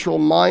natural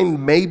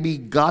mind maybe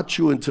got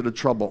you into the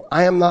trouble.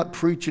 I am not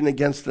preaching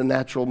against the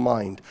natural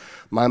mind.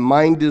 My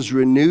mind is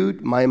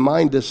renewed, my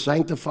mind is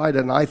sanctified,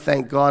 and I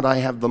thank God I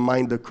have the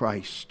mind of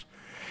Christ.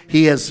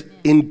 He has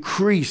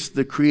increased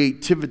the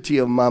creativity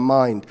of my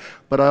mind,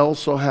 but I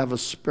also have a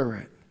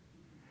spirit.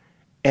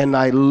 And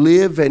I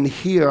live and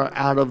hear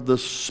out of the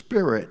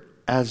Spirit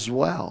as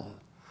well.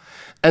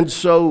 And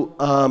so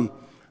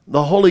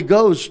the Holy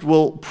Ghost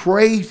will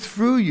pray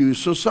through you.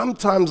 So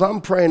sometimes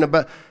I'm praying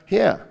about,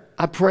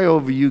 I pray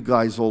over you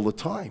guys all the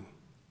time.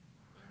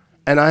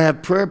 And I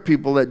have prayer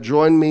people that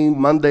join me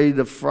Monday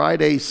to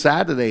Friday,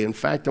 Saturday, in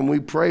fact, and we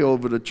pray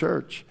over the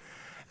church.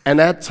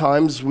 And at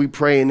times we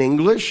pray in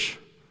English.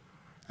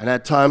 And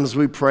at times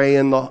we pray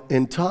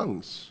in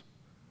tongues.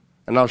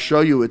 And I'll show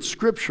you it's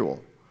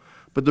scriptural.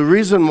 But the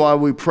reason why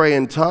we pray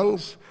in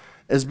tongues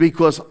is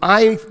because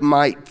I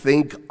might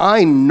think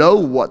I know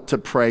what to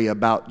pray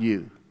about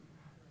you.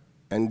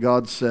 And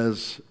God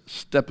says,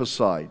 step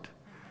aside.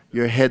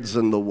 Your head's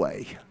in the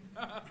way.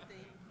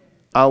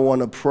 I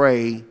want to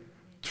pray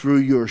through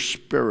your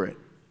spirit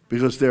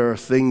because there are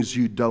things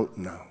you don't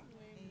know.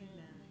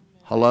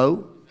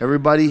 Hello?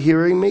 Everybody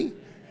hearing me?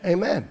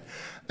 Amen.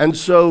 And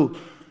so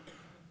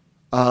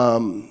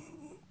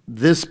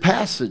this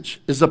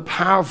passage is a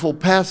powerful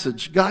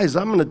passage. Guys,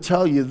 I'm going to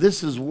tell you,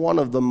 this is one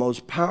of the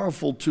most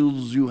powerful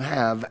tools you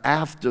have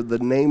after the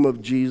name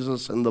of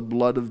Jesus and the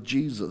blood of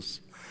Jesus.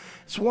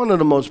 It's one of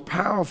the most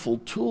powerful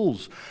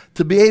tools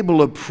to be able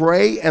to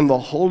pray, and the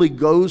Holy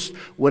Ghost,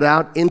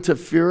 without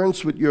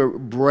interference with your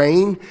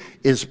brain,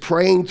 is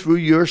praying through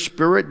your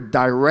spirit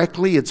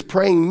directly. It's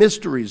praying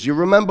mysteries. You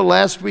remember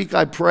last week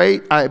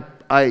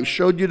I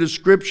showed you the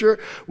scripture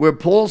where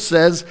Paul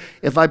says,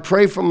 if I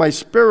pray from my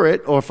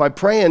spirit or if I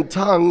pray in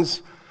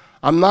tongues,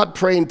 I'm not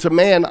praying to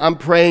man, I'm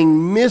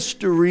praying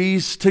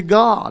mysteries to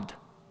God.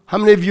 How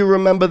many of you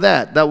remember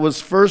that? That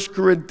was 1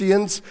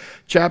 Corinthians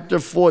chapter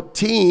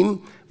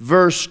 14,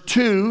 verse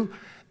 2,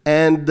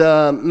 and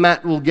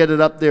Matt will get it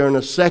up there in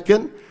a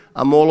second.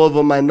 I'm all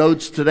over my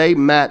notes today.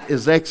 Matt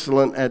is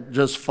excellent at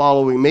just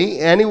following me.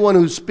 Anyone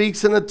who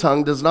speaks in a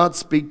tongue does not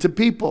speak to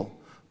people,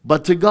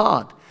 but to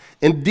God.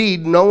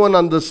 Indeed, no one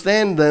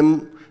understands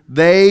them.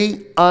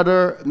 They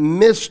utter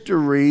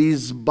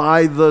mysteries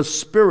by the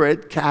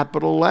Spirit,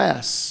 capital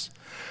S.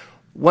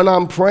 When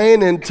I'm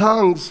praying in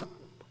tongues,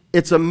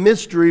 it's a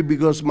mystery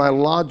because my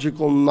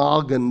logical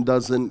noggin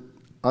doesn't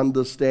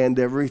understand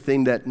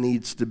everything that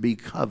needs to be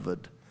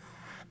covered.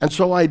 And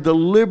so I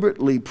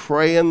deliberately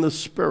pray in the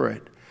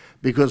Spirit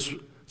because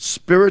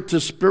spirit to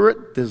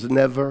spirit, there's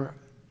never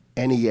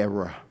any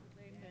error.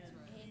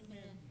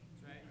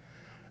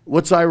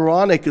 What's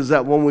ironic is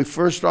that when we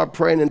first start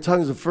praying in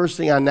tongues, the first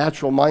thing our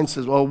natural mind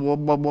says, well,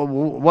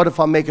 what if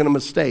I'm making a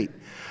mistake?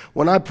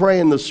 When I pray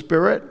in the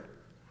Spirit,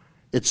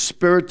 it's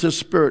spirit to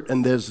spirit,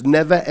 and there's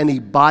never any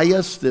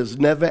bias, there's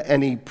never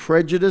any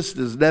prejudice,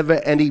 there's never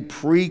any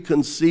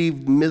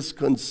preconceived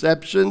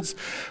misconceptions.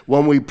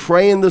 When we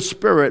pray in the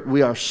Spirit,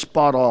 we are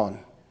spot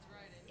on.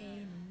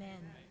 Amen.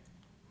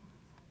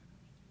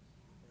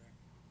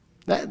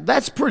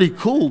 That's pretty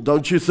cool,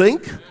 don't you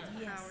think?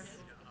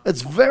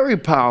 It's very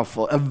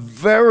powerful and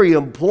very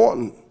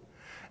important.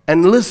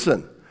 And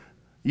listen,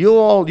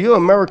 you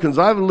Americans,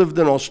 I've lived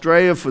in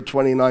Australia for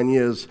 29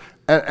 years,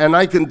 and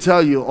I can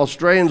tell you,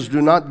 Australians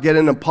do not get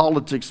into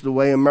politics the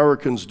way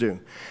Americans do.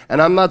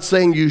 And I'm not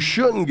saying you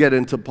shouldn't get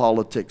into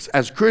politics.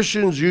 As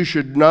Christians, you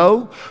should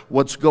know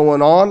what's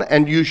going on,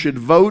 and you should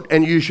vote,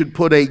 and you should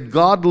put a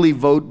godly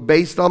vote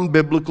based on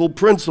biblical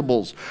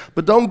principles.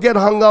 But don't get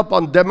hung up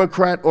on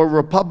Democrat or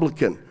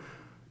Republican.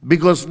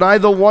 Because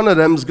neither one of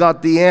them's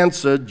got the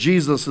answer.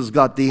 Jesus has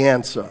got the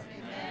answer.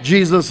 Amen.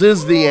 Jesus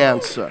is the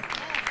answer.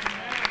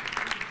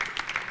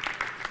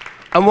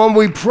 And when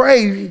we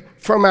pray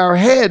from our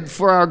head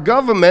for our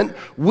government,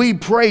 we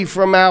pray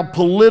from our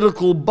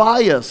political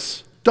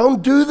bias.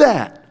 Don't do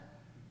that.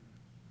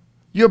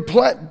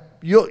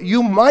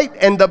 You might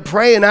end up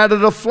praying out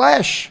of the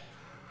flesh.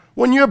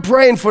 When you're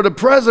praying for the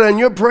president,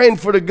 you're praying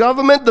for the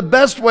government, the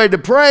best way to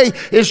pray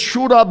is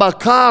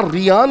Shurabaka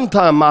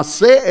Rianta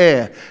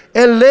Masee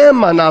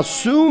Elema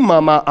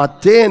Nasuma Ma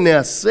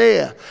Atene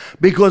Se.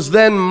 Because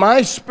then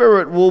my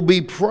spirit will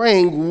be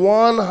praying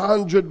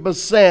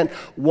 100%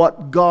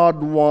 what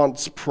God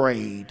wants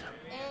prayed.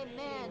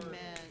 Amen.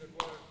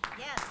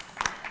 Yes.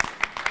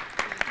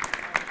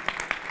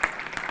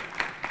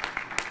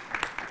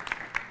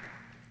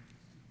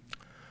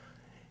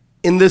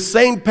 In the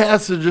same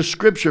passage of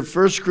Scripture,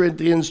 1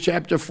 Corinthians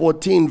chapter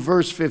 14,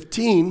 verse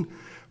 15,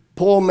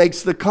 Paul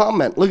makes the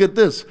comment. Look at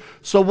this.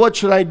 So what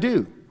should I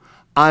do?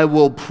 I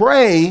will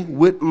pray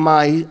with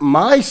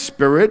my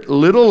spirit,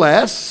 little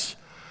s,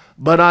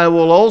 but I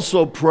will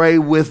also pray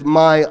with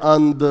my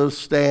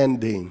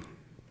understanding.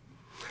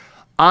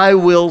 I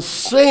will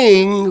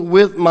sing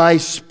with my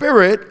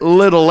spirit,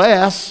 little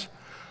s.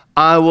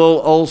 I will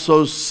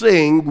also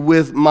sing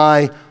with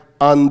my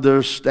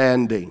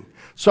understanding.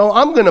 So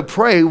I'm going to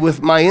pray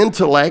with my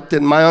intellect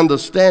and my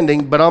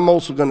understanding, but I'm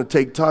also going to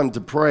take time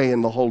to pray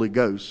in the Holy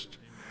Ghost.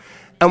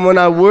 And when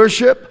I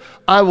worship,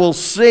 I will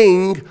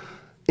sing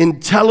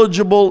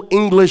intelligible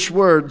English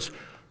words.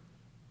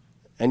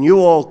 And you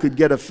all could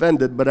get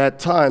offended, but at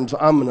times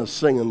I'm going to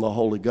sing in the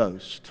Holy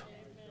Ghost.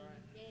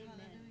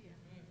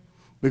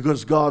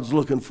 Because God's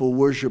looking for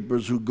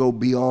worshipers who go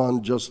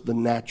beyond just the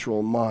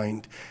natural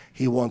mind.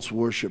 He wants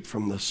worship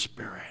from the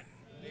Spirit.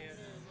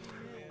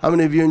 How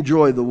many of you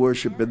enjoy the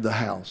worship in the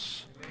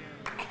house?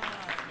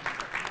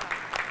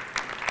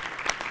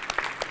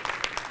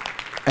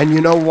 And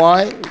you know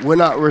why? We're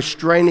not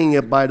restraining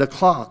it by the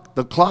clock.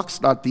 The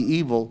clock's not the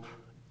evil.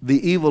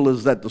 The evil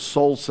is that the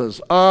soul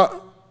says,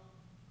 I'm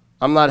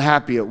not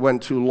happy, it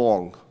went too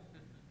long.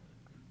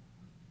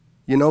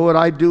 You know what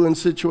I do in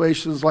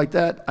situations like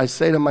that? I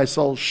say to my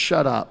soul,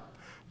 shut up.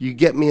 You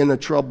get me into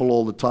trouble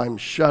all the time.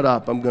 Shut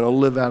up. I'm going to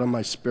live out of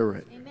my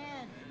spirit.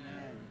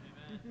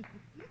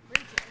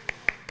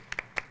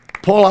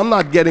 Paul, I'm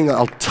not getting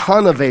a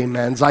ton of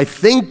amens. I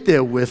think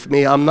they're with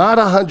me. I'm not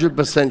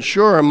 100%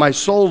 sure. And my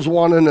soul's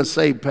wanting to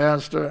say,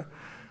 Pastor,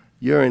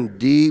 you're in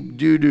deep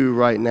doo-doo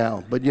right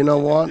now. But you know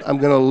what? I'm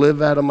going to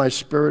live out of my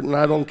spirit and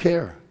I don't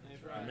care.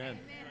 Amen.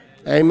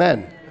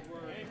 Amen.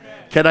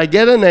 Can I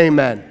get an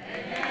amen?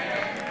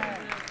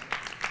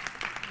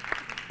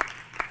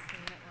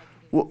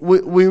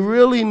 We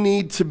really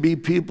need to be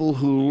people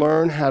who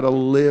learn how to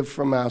live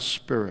from our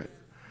spirit.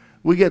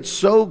 We get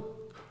so,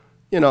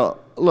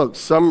 look,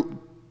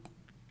 some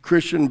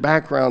Christian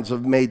backgrounds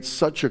have made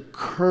such a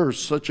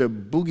curse, such a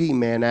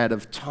boogeyman out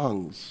of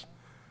tongues.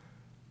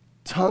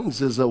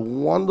 Tongues is a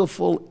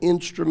wonderful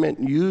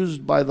instrument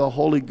used by the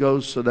Holy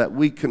Ghost so that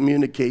we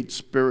communicate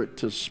spirit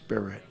to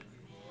spirit.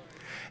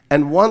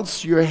 And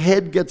once your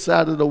head gets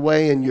out of the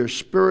way and your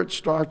spirit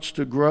starts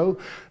to grow,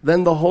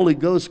 then the Holy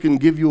Ghost can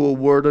give you a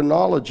word of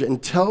knowledge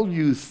and tell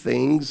you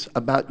things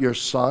about your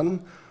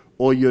son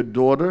or your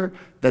daughter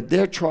that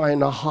they're trying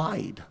to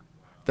hide,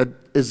 that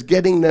is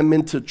getting them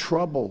into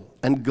trouble.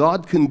 And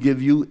God can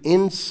give you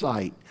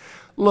insight.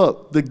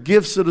 Look, the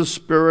gifts of the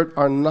Spirit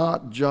are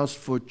not just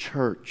for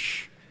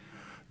church.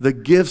 The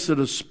gifts of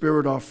the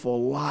Spirit are for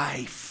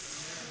life.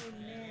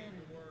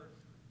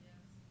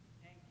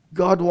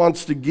 God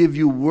wants to give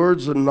you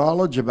words of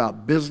knowledge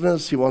about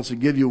business. He wants to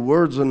give you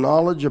words of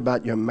knowledge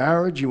about your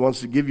marriage. He wants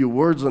to give you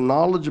words of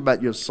knowledge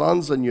about your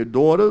sons and your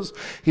daughters.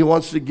 He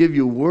wants to give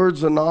you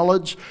words of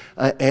knowledge.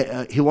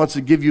 He wants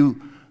to give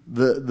you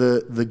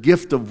the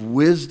gift of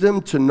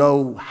wisdom to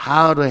know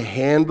how to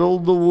handle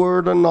the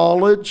word of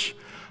knowledge.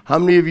 How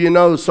many of you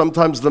know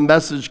sometimes the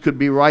message could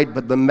be right,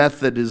 but the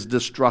method is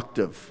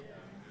destructive?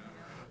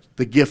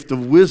 The gift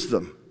of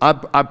wisdom.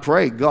 I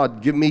pray,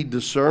 God, give me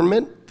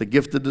discernment, the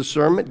gift of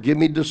discernment, give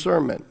me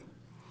discernment.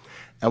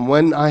 And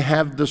when I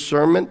have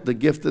discernment, the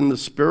gift in the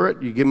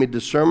Spirit, you give me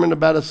discernment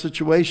about a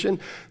situation,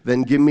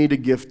 then give me the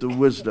gift of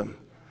wisdom.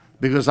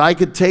 Because I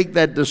could take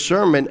that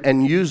discernment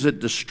and use it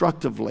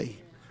destructively.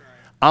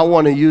 I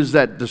want to use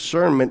that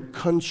discernment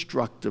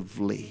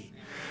constructively.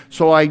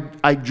 So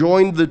I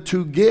joined the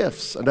two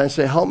gifts, and I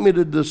say, help me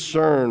to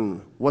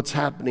discern what's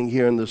happening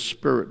here in the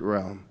spirit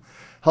realm.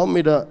 Help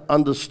me to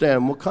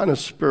understand what kind of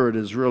spirit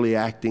is really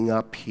acting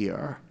up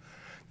here.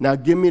 Now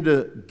give me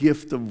the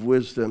gift of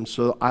wisdom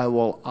so I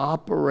will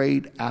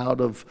operate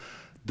out of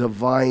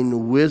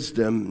divine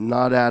wisdom,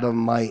 not out of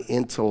my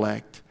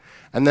intellect.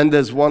 And then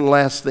there's one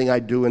last thing I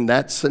do in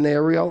that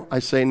scenario. I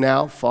say,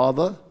 now,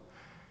 Father,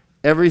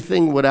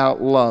 everything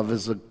without love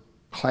is a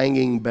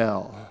clanging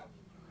bell.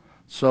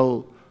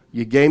 So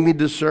you gave me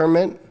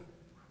discernment.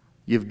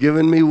 You've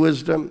given me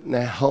wisdom.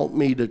 Now help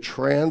me to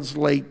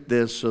translate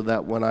this so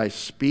that when I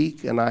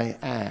speak and I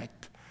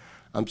act,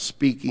 I'm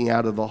speaking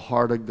out of the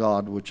heart of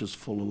God, which is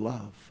full of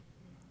love.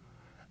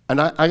 And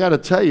I got to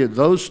tell you,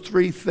 those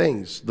three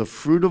things, the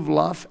fruit of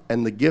love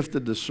and the gift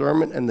of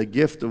discernment and the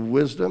gift of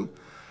wisdom,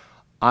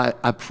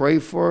 I pray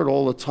for it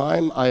all the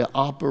time. I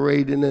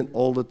operate in it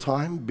all the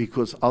time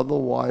because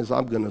otherwise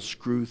I'm going to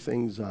screw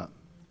things up.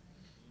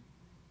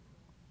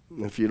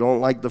 If you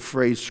don't like the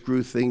phrase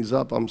screw things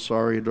up, I'm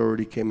sorry, it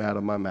already came out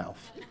of my mouth.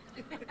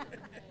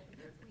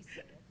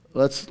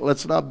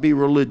 Let's not be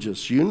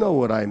religious. You know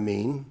what I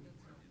mean.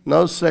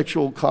 No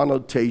sexual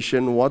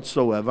connotation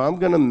whatsoever. I'm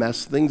going to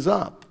mess things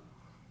up.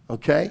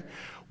 Okay?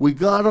 We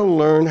got to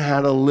learn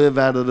how to live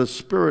out of the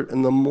Spirit.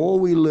 And the more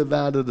we live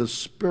out of the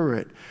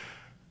Spirit,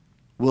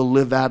 we'll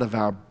live out of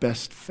our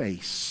best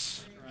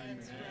face.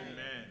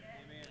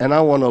 And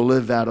I want to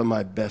live out of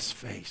my best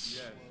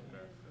face.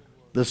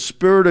 The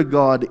Spirit of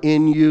God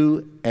in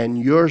you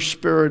and your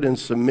spirit in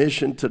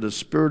submission to the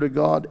Spirit of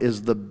God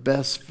is the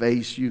best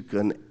face you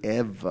can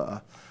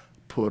ever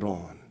put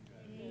on.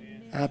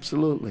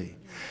 Absolutely.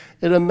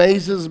 It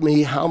amazes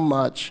me how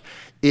much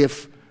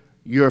if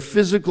your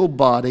physical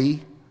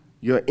body,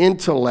 your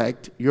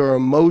intellect, your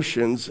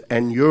emotions,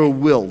 and your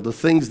will, the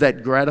things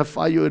that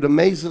gratify you, it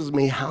amazes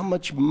me how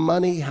much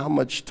money, how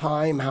much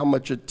time, how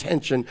much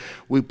attention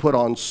we put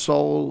on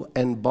soul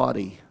and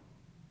body.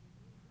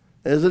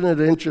 Isn't it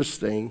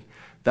interesting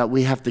that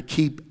we have to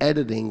keep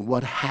editing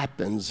what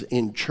happens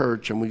in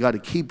church, and we got to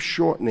keep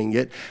shortening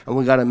it, and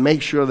we got to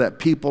make sure that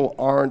people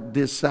aren't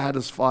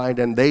dissatisfied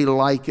and they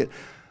like it.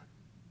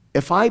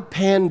 If I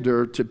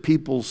pander to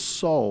people's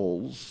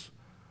souls,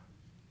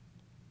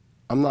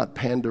 I'm not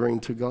pandering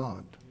to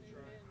God.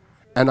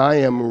 And I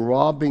am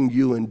robbing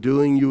you and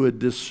doing you a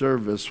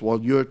disservice while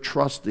you're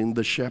trusting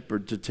the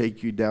shepherd to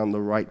take you down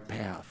the right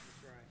path.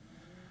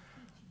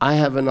 I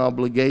have an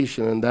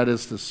obligation, and that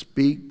is to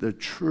speak the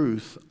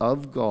truth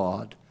of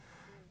God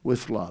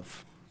with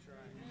love.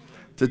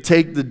 To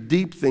take the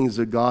deep things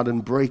of God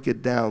and break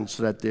it down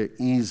so that they're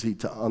easy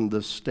to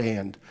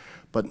understand,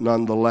 but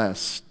nonetheless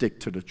stick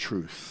to the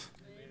truth.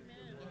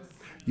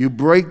 You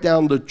break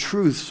down the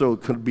truth so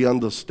it can be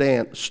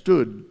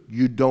understood.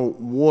 You don't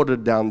water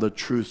down the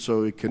truth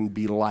so it can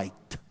be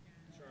liked.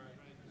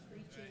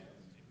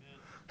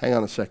 Hang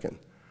on a second.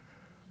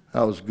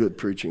 That was good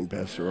preaching,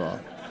 Pastor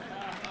Ron.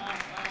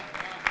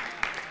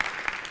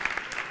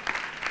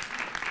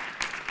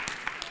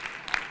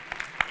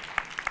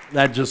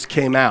 That just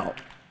came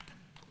out.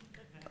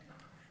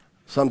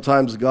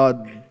 Sometimes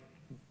God,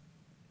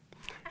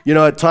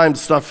 at times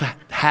stuff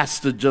has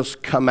to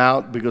just come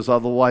out because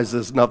otherwise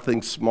there's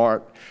nothing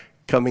smart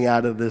coming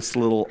out of this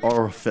little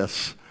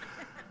orifice.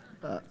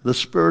 The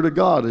Spirit of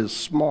God is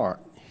smart.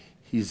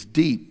 He's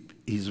deep.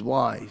 He's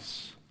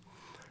wise.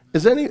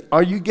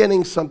 Are you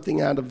getting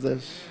something out of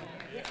this?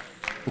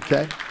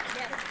 Okay.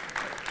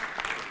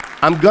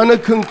 I'm going to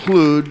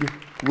conclude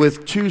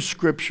with 2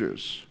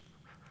 scriptures.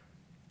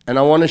 And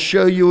I want to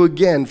show you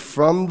again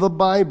from the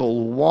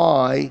Bible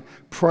why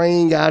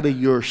praying out of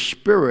your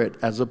spirit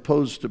as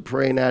opposed to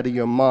praying out of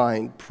your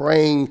mind,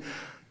 praying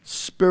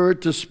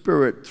spirit to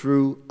spirit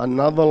through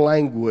another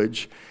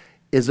language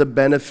is a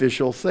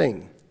beneficial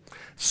thing.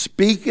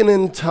 Speaking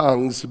in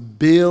tongues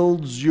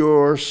builds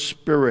your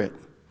spirit.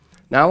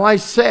 Now I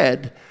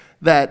said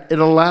that it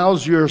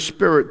allows your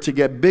spirit to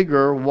get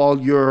bigger while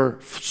your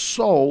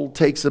soul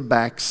takes a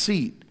back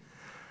seat.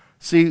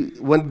 See,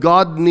 when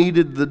God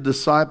needed the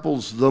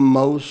disciples the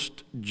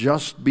most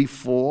just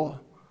before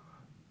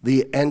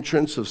the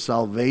entrance of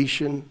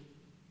salvation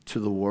to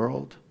the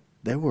world,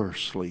 they were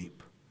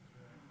asleep.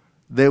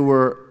 They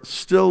were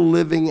still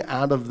living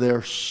out of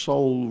their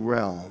soul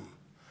realm.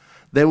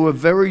 They were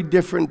very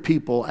different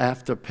people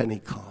after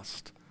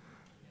Pentecost.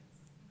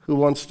 Who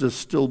wants to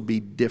still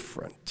be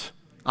different?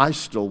 I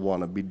still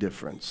want to be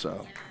different,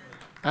 so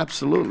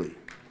absolutely.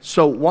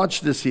 So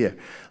watch this here.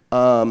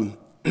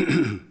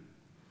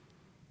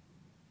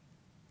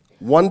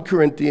 1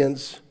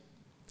 Corinthians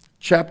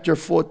chapter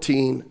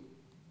 14,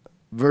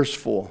 verse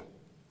 4.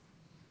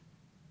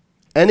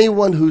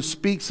 Anyone who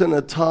speaks in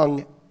a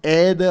tongue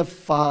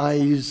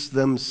edifies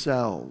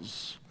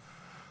themselves,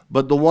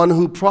 but the one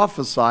who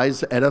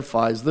prophesies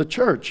edifies the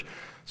church.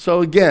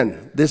 So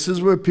again, this is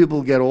where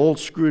people get all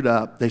screwed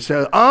up. They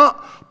say,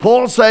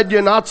 Paul said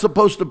you're not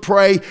supposed to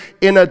pray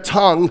in a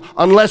tongue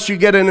unless you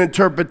get an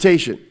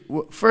interpretation.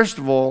 First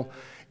of all,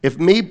 if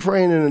me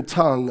praying in a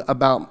tongue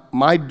about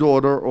my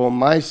daughter or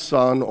my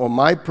son or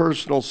my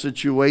personal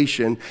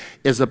situation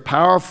is a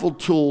powerful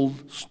tool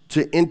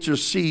to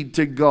intercede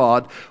to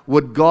God,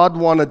 would God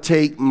want to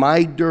take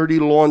my dirty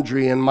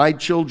laundry and my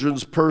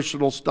children's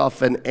personal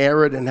stuff and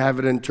air it and have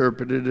it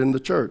interpreted in the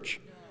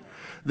church?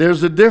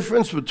 There's a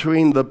difference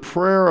between the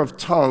prayer of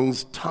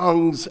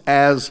tongues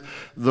as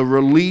the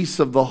release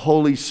of the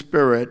Holy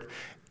Spirit,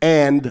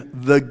 and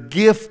the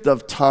gift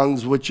of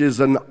tongues, which is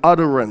an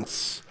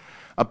utterance.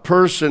 A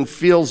person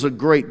feels a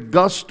great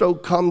gusto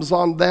comes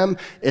on them.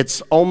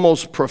 It's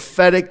almost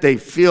prophetic. They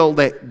feel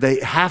that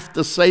they have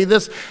to say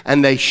this,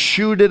 and they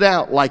shoot it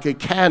out like a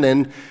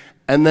cannon,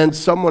 and then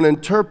someone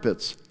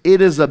interprets.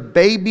 It is a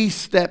baby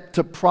step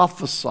to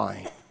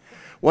prophesying.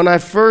 When I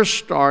first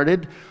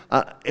started,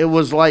 it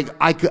was like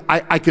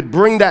I could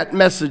bring that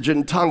message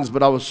in tongues,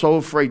 but I was so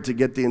afraid to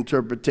get the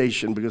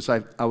interpretation because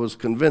I was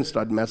convinced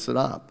I'd mess it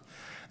up.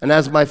 And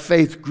as my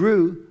faith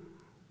grew,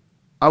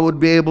 I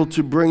would be able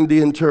to bring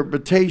the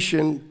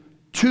interpretation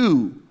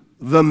to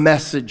the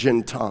message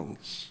in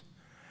tongues.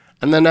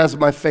 And then as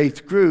my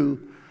faith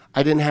grew,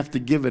 I didn't have to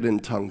give it in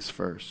tongues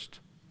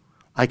first.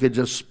 I could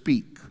just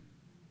speak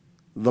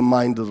the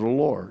mind of the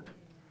Lord.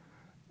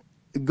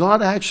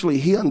 God actually,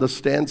 He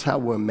understands how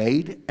we're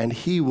made, and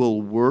He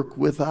will work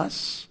with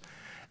us,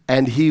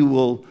 and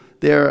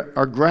there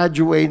are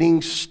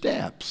graduating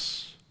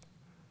steps.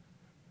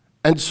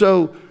 And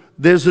so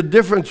there's a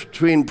difference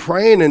between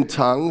praying in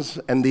tongues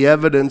and the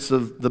evidence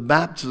of the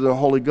baptism of the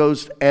Holy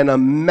Ghost and a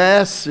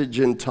message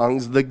in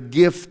tongues, the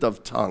gift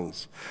of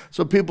tongues.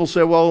 So people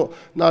say, well,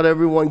 not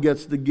everyone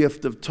gets the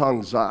gift of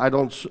tongues.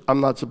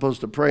 I'm not supposed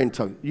to pray in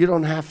tongues. You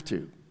don't have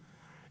to.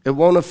 It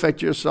won't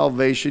affect your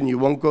salvation. You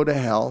won't go to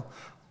hell.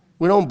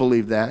 We don't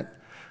believe that.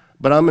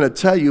 But I'm going to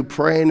tell you,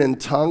 praying in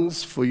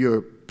tongues for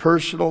your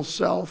personal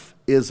self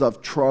is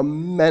of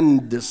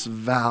tremendous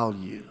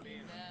value.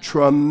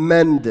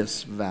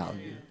 Tremendous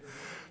value.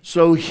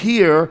 So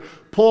here,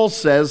 Paul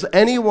says,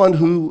 anyone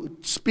who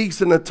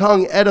speaks in a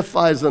tongue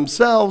edifies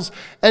themselves,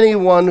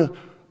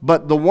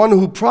 but the one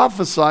who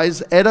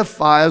prophesies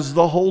edifies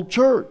the whole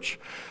church.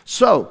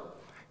 So,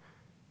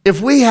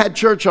 if we had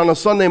church on a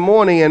Sunday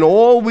morning and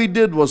all we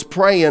did was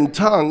pray in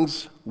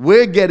tongues,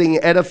 we're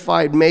getting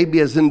edified maybe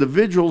as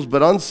individuals,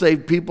 but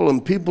unsaved people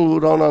and people who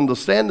don't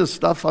understand this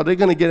stuff, are they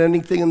going to get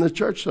anything in the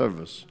church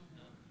service?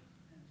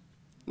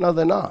 No,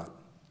 they're not.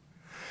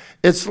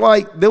 It's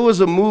like there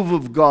was a move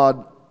of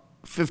God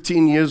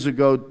 15 years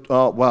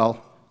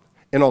ago,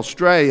 in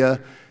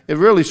Australia. It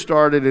really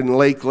started in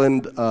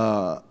Lakeland,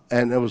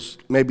 and it was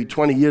maybe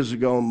 20 years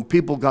ago, and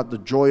people got the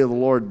joy of the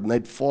Lord, and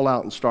they'd fall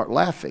out and start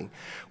laughing.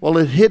 Well,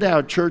 it hit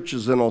our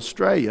churches in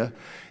Australia,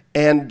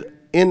 and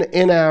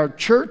in our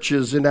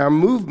churches, in our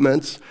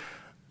movements,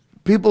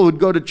 people would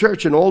go to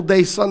church, and all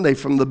day Sunday,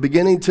 from the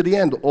beginning to the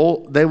end,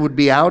 they would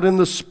be out in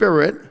the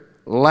Spirit,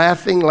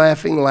 laughing,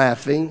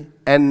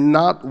 and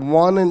not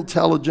one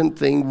intelligent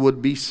thing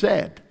would be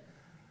said.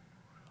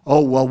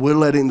 Oh, well, we're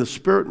letting the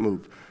Spirit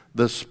move.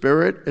 The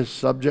Spirit is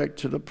subject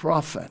to the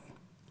prophet.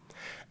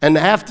 And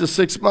after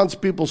 6 months,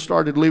 people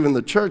started leaving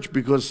the church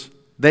because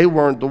they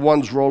weren't the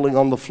ones rolling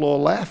on the floor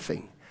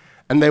laughing.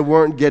 And they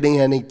weren't getting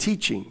any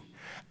teaching.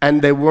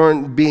 And they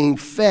weren't being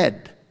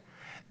fed.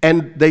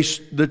 And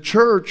the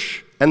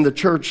church and the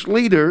church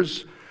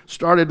leaders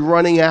started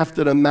running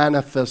after the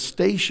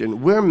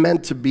manifestation. We're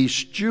meant to be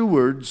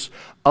stewards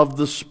of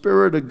the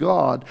Spirit of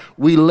God.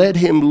 We let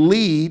Him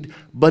lead,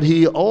 but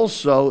He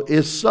also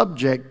is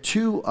subject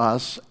to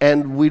us,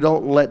 and we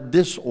don't let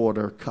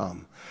disorder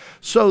come.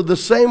 So the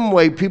same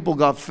way people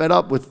got fed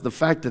up with the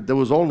fact that there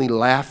was only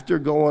laughter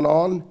going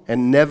on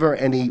and never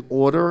any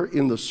order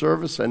in the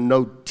service and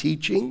no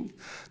teaching,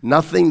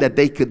 nothing that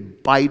they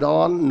could bite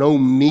on, no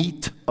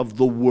meat of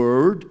the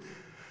word.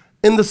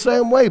 In the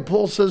same way,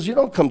 Paul says, you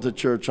don't come to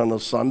church on a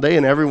Sunday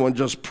and everyone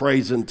just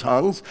prays in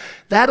tongues.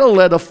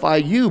 That'll edify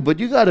you, but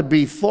you got to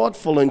be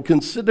thoughtful and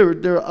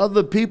considerate. There are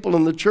other people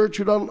in the church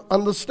who don't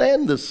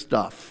understand this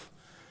stuff.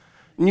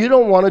 And you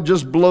don't want to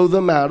just blow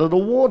them out of the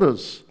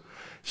waters.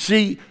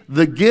 See,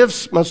 the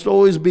gifts must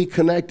always be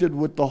connected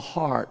with the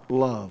heart,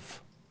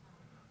 love.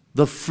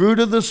 The fruit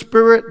of the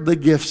Spirit, the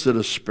gifts of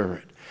the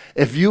Spirit.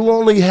 If you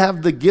only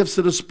have the gifts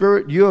of the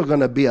Spirit, you're going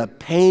to be a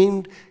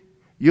pain.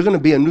 You're going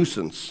to be a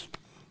nuisance.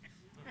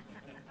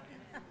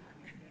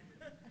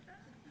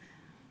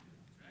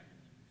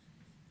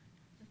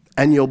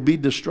 And you'll be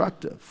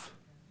destructive.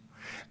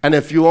 And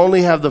if you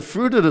only have the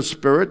fruit of the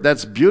Spirit,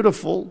 that's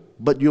beautiful,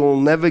 but you'll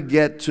never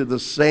get to the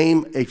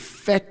same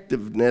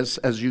effectiveness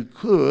as you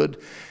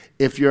could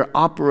if you're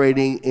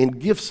operating in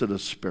gifts of the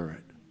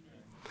Spirit.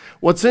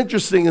 What's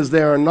interesting is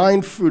there are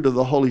 9 fruit of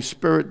the Holy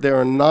Spirit. There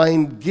are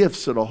 9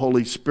 gifts of the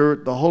Holy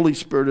Spirit. The Holy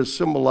Spirit is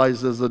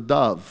symbolized as a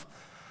dove.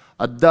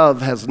 A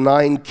dove has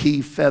 9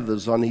 key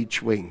feathers on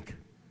each wing.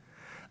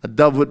 A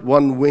dove with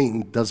 1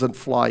 wing doesn't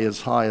fly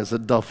as high as a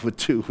dove with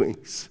 2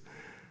 wings.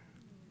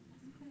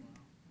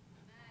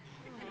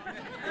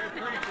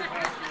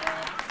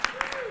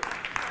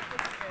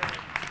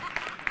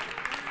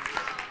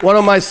 What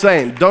am I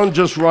saying? Don't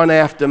just run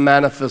after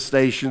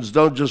manifestations.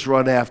 Don't just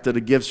run after the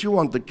gifts. You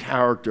want the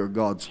character of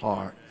God's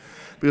heart.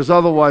 Because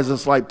otherwise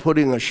it's like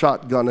putting a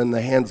shotgun in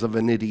the hands of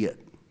an idiot.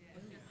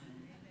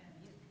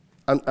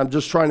 I'm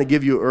just trying to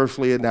give you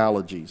earthly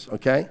analogies,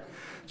 okay?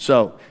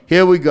 So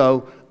here we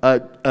go.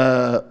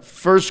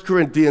 1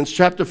 Corinthians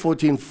chapter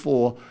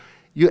 14:4.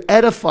 You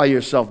edify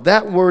yourself.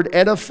 That word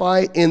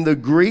edify in the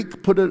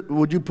Greek,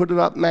 would you put it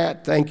up,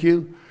 Matt? Thank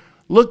you.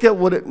 Look at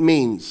what it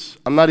means.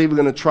 I'm not even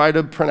going to try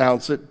to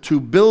pronounce it. To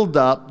build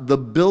up, the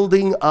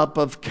building up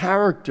of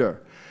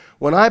character.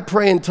 When I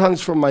pray in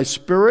tongues from my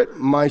spirit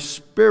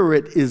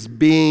is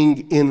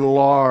being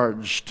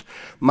enlarged.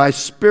 My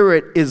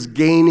spirit is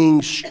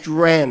gaining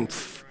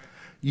strength.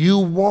 You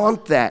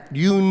want that.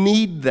 You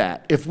need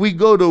that. If we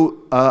go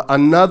to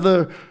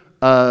another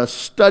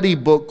study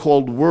book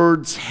called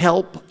Words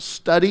Help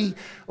Study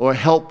or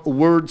Help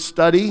Word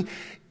Study,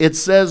 it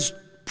says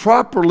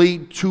properly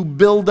to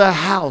build a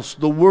house.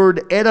 The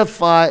word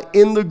edify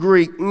in the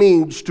Greek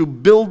means to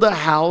build a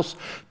house,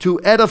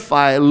 to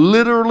edify,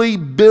 literally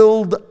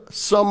build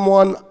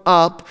someone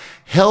up,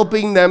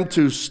 helping them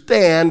to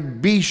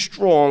stand, be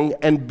strong,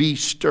 and be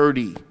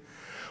sturdy.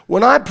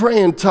 When I pray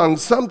in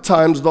tongues,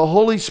 sometimes the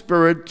Holy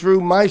Spirit,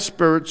 through my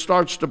spirit,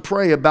 starts to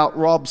pray about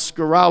Rob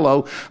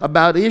Scarallo,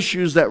 about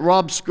issues that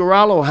Rob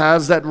Scarallo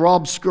has that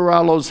Rob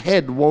Scarallo's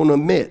head won't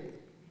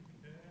admit.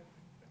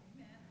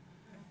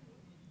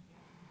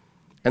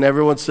 And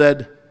everyone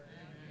said,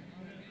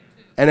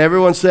 and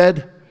everyone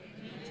said,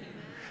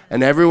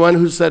 and everyone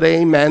who said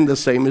amen, the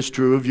same is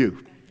true of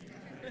you.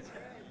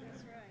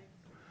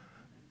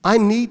 I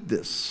need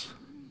this.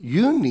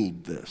 You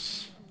need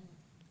this.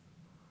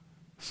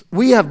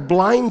 We have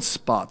blind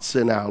spots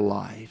in our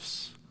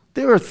lives.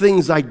 There are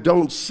things I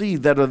don't see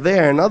that are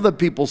there, and other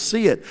people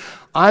see it.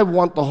 I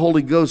want the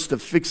Holy Ghost to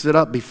fix it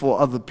up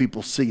before other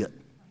people see it.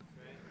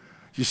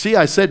 You see,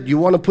 I said you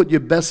want to put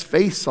your best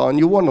face on.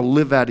 You want to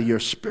live out of your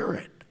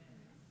spirit.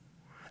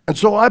 And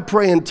so I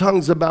pray in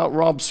tongues about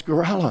Rob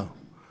Scarallo,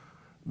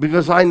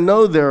 because I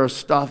know there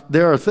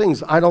are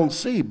things I don't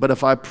see. But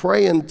if I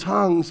pray in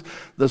tongues,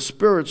 the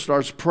Spirit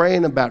starts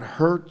praying about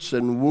hurts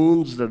and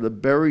wounds that are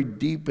buried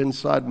deep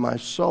inside my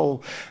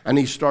soul. And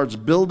He starts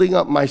building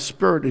up my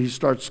spirit. He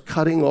starts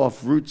cutting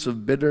off roots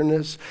of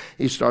bitterness.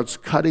 He starts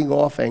cutting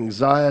off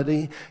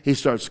anxiety. He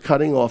starts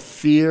cutting off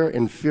fear,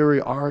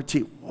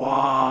 inferiority.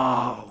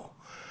 Wow.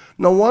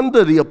 No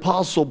wonder the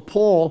Apostle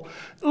Paul,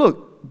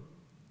 look,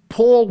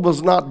 Paul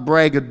was not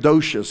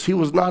braggadocious. He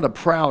was not a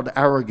proud,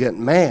 arrogant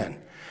man.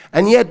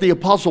 And yet the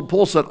Apostle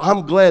Paul said,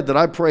 I'm glad that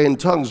I pray in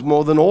tongues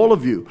more than all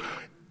of you.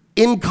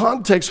 In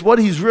context, what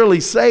he's really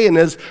saying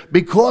is,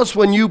 because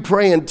when you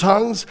pray in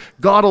tongues,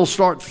 God will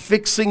start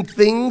fixing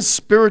things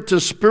spirit to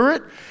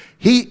spirit.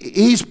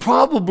 He's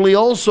probably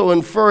also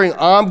inferring,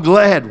 I'm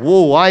glad,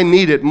 whoa, I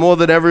need it more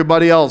than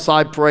everybody else.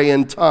 I pray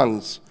in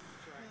tongues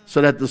so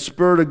that the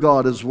Spirit of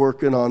God is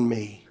working on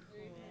me.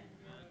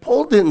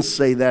 Paul didn't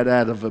say that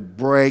out of a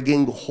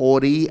bragging,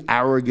 haughty,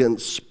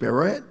 arrogant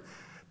spirit.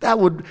 That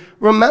would,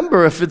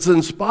 remember, if it's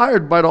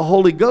inspired by the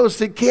Holy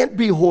Ghost, it can't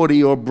be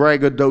haughty or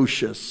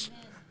braggadocious.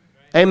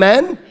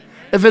 Amen?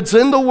 If it's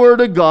in the Word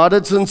of God,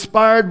 it's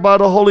inspired by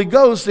the Holy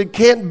Ghost, it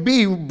can't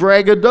be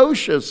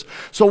braggadocious.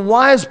 So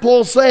why is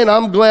Paul saying,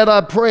 I'm glad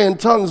I pray in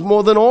tongues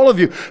more than all of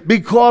you?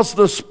 Because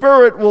the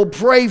Spirit will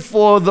pray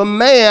for the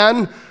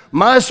man.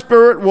 My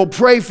spirit will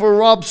pray for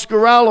Rob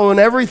Scarallo and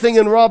everything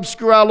in Rob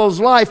Scarallo's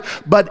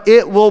life, but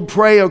it will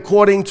pray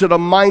according to the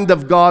mind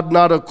of God,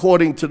 not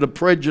according to the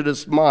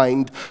prejudiced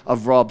mind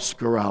of Rob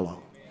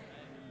Scarallo.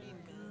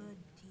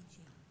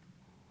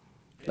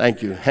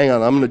 Thank you. Hang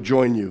on, I'm going to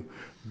join you.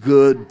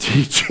 Good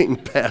teaching,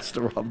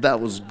 Pastor Rob. That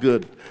was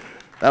good.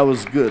 That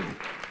was good.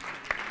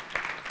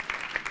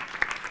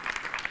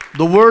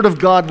 The Word of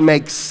God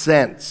makes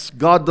sense.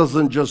 God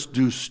doesn't just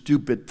do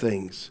stupid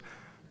things.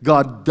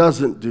 God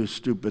doesn't do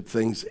stupid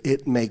things.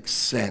 It makes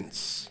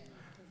sense.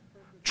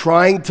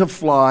 Trying to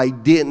fly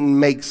didn't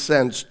make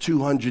sense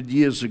 200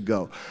 years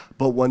ago.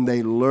 But when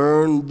they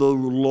learned the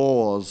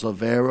laws of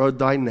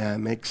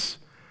aerodynamics,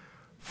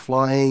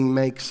 flying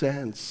makes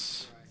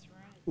sense.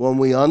 When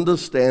we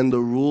understand the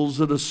rules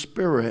of the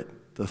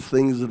Spirit, the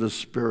things of the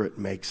Spirit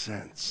make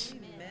sense.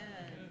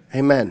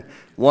 Amen.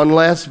 One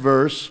last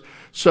verse.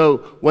 So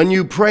when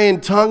you pray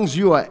in tongues,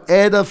 you are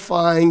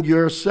edifying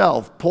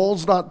yourself.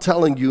 Paul's not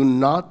telling you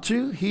not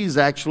to. He's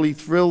actually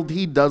thrilled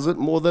he does it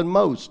more than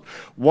most.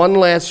 One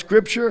last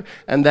scripture,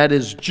 and that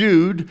is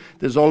Jude.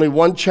 There's only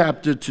one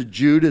chapter to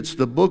Jude. It's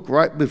the book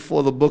right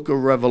before the book of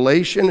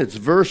Revelation. It's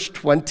verse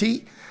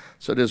 20.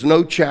 So there's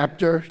no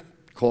chapter.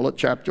 Call it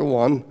chapter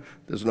 1.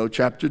 There's no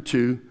chapter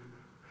 2.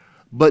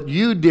 But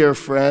you, dear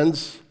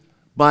friends,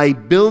 by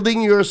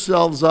building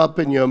yourselves up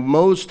in your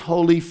most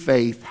holy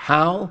faith,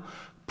 how?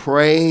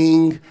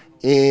 Praying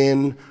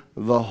in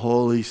the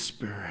Holy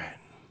Spirit.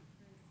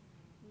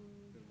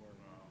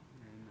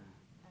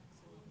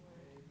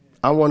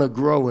 I want to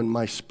grow in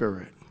my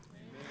spirit.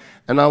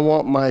 And I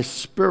want my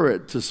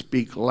spirit to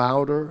speak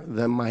louder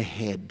than my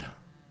head.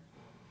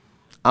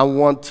 I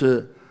want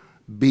to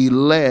be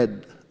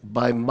led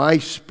by my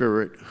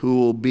spirit, who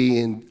will be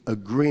in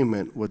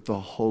agreement with the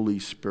Holy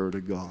Spirit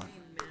of God.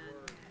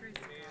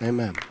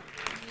 Amen.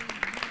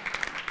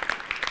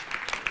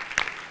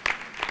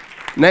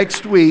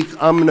 Next week,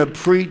 I'm going to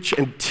preach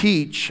and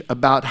teach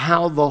about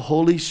how the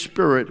Holy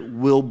Spirit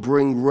will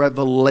bring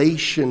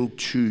revelation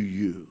to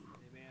you.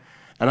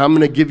 And I'm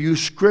going to give you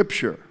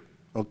scripture,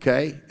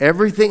 okay?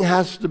 Everything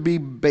has to be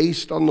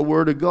based on the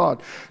Word of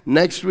God.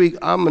 Next week,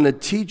 I'm going to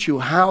teach you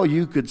how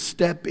you could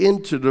step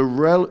into the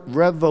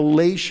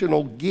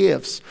revelational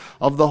gifts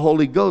of the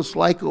Holy Ghost,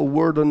 like a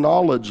word of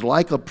knowledge,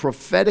 like a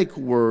prophetic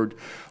word,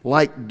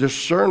 like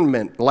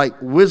discernment, like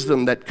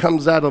wisdom that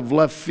comes out of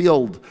left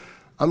field.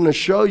 I'm going to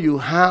show you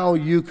how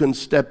you can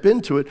step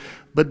into it,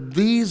 but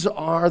these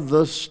are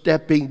the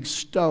stepping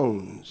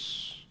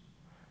stones.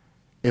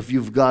 If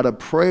you've got to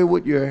pray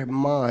with your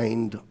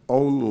mind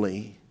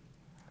only,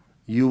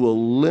 you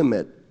will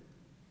limit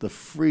the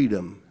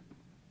freedom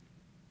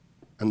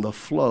and the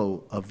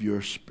flow of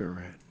your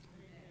spirit.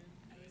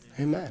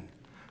 Amen.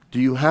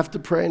 Do you have to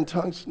pray in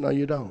tongues? No,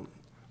 you don't.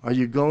 Are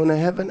you going to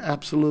heaven?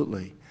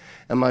 Absolutely.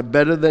 Am I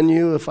better than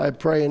you if I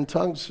pray in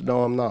tongues?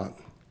 No, I'm not.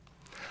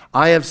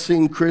 I have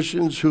seen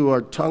Christians who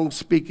are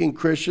tongue-speaking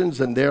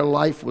Christians, and their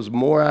life was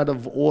more out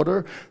of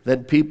order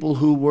than people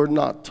who were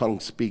not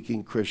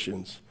tongue-speaking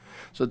Christians.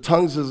 So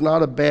tongues is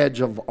not a badge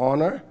of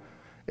honor.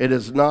 It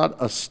is not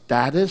a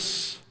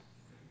status.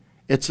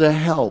 It's a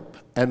help.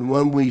 And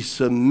when we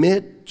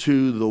submit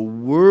to the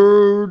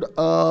Word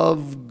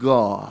of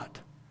God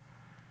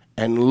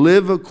and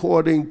live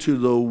according to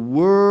the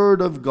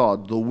Word of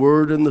God, the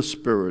Word and the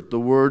Spirit, the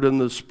Word and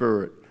the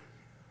Spirit.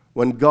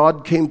 When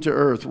God came to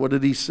earth, what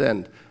did he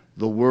send?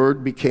 The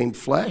Word became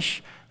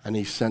flesh, and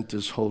he sent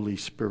his Holy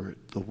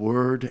Spirit, the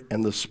Word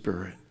and the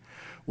Spirit.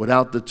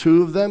 Without the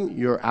two of them,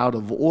 you're out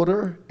of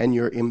order and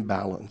you're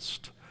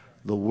imbalanced.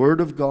 The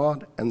Word of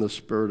God and the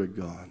Spirit of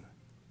God.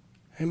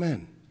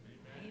 Amen.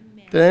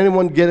 Amen. Did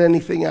anyone get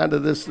anything out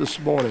of this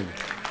morning?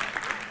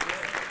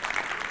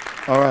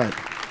 All right.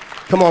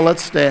 Come on,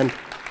 let's stand.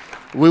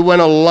 We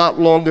went a lot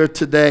longer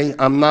today.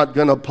 I'm not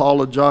going to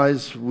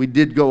apologize. We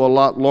did go a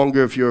lot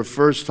longer. If you're a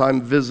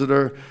first-time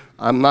visitor,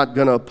 I'm not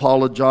going to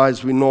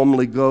apologize. We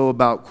normally go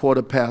about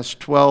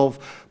 12:15.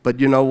 But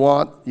you know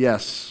what?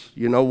 Yes.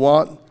 You know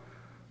what?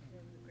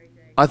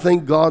 I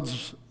think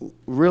God's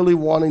really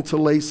wanting to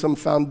lay some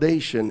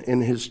foundation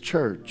in his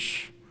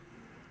church.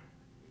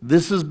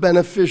 This is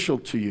beneficial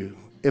to you.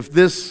 If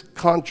this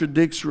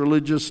contradicts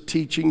religious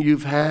teaching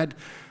you've had,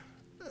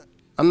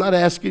 I'm not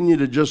asking you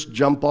to just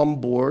jump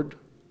on board.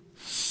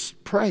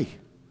 Pray.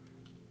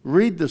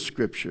 Read the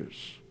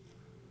scriptures.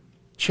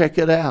 Check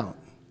it out.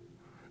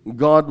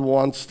 God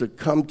wants to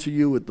come to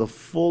you with the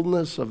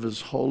fullness of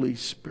his Holy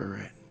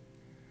Spirit.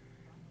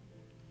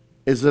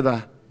 Is it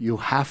a you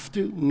have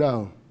to?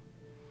 No.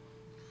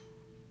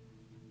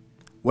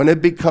 When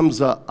it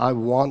becomes a I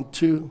want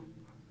to,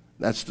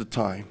 that's the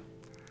time.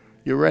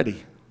 You're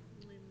ready.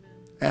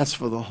 Ask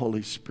for the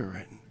Holy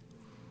Spirit.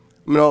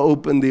 I'm going to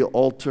open the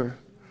altar.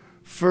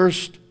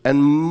 First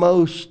and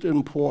most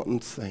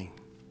important thing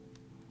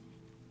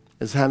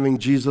is having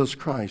Jesus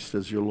Christ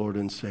as your Lord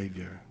and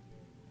Savior.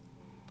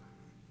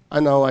 I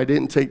know I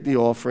didn't take the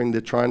offering.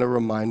 They're trying to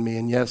remind me.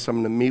 And yes,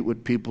 I'm going to meet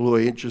with people who are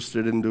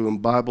interested in doing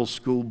Bible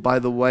school. By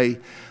the way,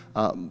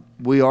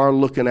 we are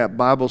looking at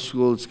Bible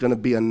school. It's going to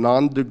be a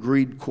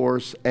non-degreed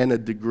course and a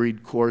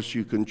degreed course.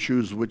 You can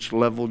choose which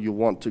level you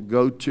want to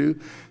go to.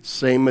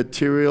 Same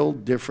material,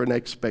 different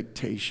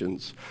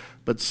expectations.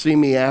 But see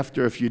me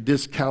after. If you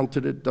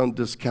discounted it, don't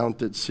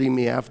discount it. See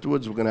me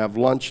afterwards. We're going to have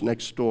lunch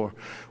next door.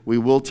 We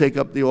will take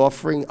up the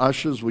offering.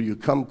 Ushers, will you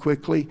come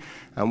quickly?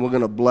 And we're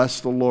going to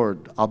bless the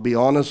Lord. I'll be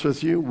honest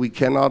with you. We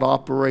cannot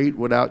operate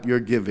without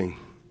your giving.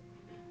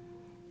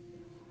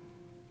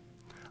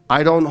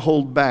 I don't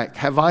hold back.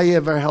 Have I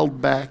ever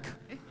held back?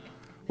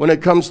 When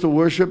it comes to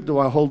worship, do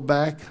I hold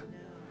back?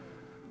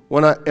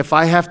 If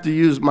I have to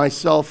use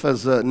myself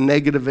as a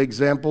negative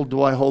example,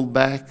 do I hold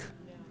back?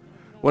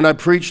 When I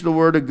preach the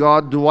Word of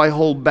God, do I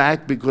hold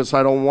back because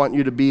I don't want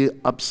you to be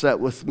upset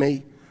with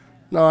me?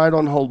 No, I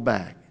don't hold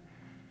back.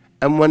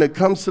 And when it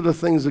comes to the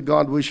things of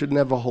God, we should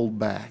never hold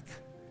back.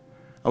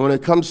 And when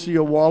it comes to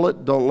your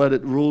wallet, don't let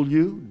it rule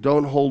you.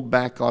 Don't hold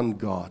back on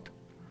God.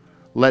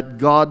 Let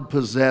God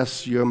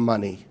possess your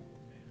money.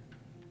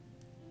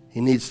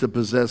 He needs to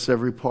possess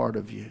every part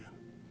of you.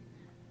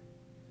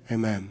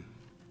 Amen.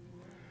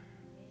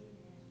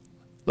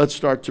 Let's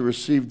start to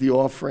receive the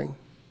offering.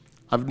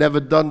 I've never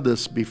done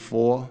this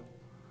before.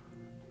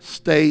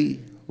 Stay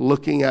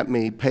looking at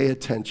me. Pay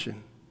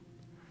attention.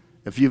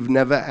 If you've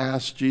never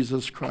asked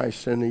Jesus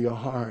Christ into your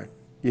heart,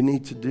 you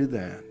need to do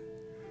that.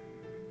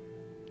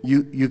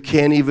 You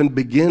can't even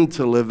begin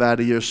to live out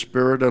of your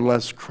spirit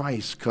unless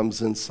Christ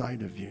comes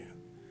inside of you.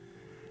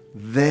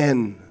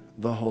 Then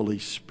the Holy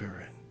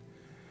Spirit.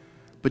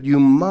 But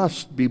you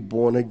must be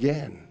born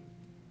again.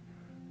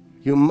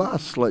 You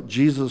must let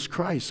Jesus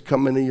Christ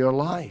come into your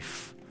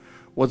life.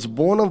 What's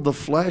born of the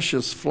flesh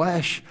is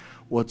flesh.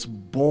 What's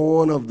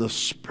born of the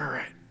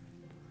Spirit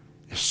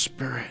is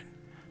spirit.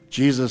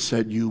 Jesus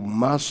said you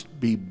must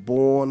be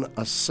born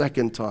a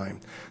second time.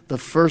 The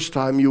first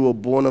time you were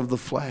born of the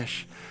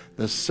flesh.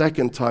 The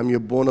second time you're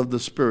born of the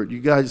Spirit. You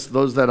guys,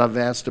 those that I've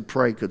asked to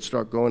pray, could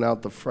start going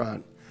out the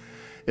front.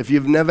 If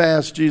you've never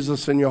asked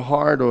Jesus in your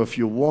heart, or if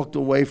you walked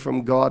away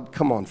from God,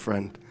 come on,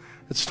 friend.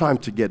 It's time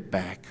to get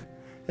back.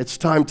 It's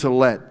time to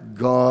let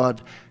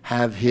God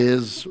have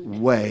his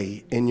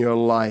way in your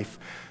life.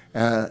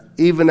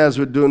 Even as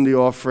we're doing the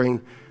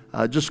offering,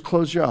 just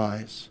close your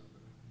eyes.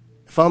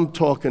 If I'm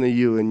talking to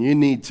you and you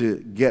need to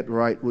get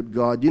right with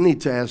God, you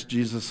need to ask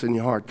Jesus in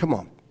your heart. Come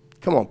on.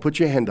 Come on, put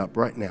your hand up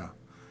right now.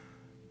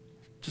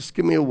 Just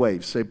give me a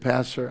wave. Say,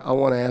 Pastor, I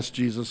want to ask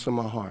Jesus in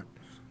my heart.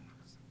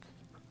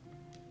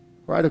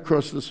 Right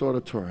across this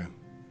auditorium.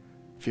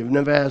 If you've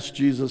never asked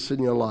Jesus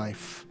in your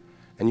life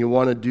and you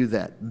want to do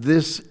that,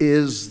 this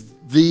is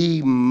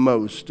the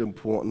most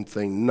important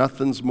thing.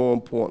 Nothing's more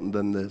important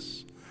than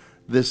this.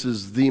 This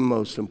is the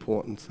most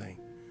important thing.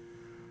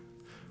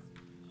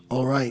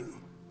 All right.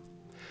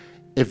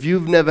 If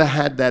you've never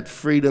had that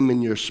freedom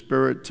in your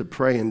spirit to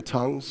pray in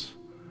tongues,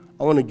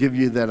 I want to give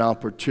you that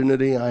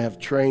opportunity. I have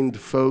trained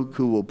folk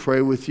who will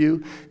pray with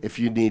you. If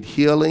you need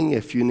healing,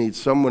 if you need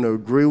someone to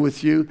agree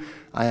with you,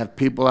 I have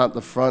people out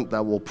the front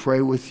that will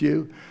pray with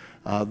you.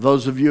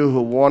 Those of you who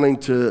are wanting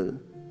to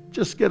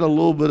just get a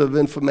little bit of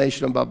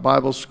information about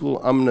Bible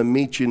school, I'm going to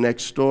meet you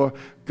next door.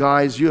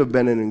 Guys, you have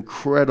been an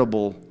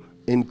incredible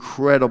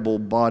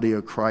body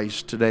of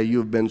Christ today. You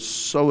have been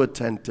so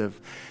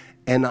attentive.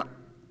 And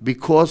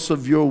because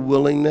of your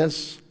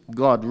willingness,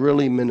 God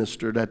really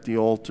ministered at the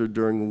altar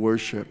during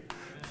worship.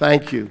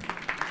 Thank you.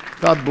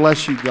 God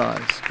bless you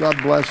guys.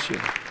 God bless you.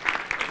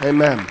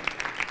 Amen.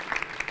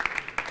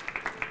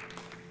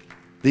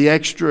 The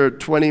extra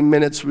 20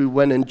 minutes we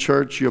went in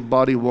church, your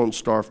body won't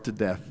starve to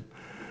death.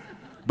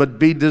 But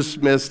be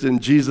dismissed in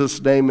Jesus'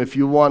 name. If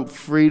you want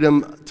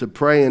freedom to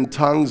pray in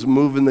tongues,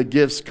 move in the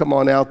gifts, come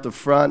on out the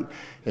front.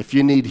 If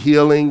you need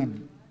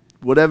healing,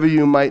 whatever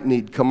you might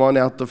need, come on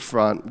out the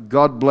front.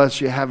 God bless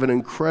you. Have an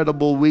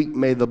incredible week.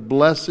 May the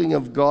blessing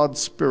of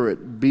God's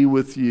Spirit be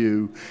with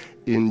you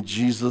in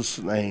Jesus'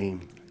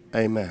 name.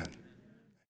 Amen.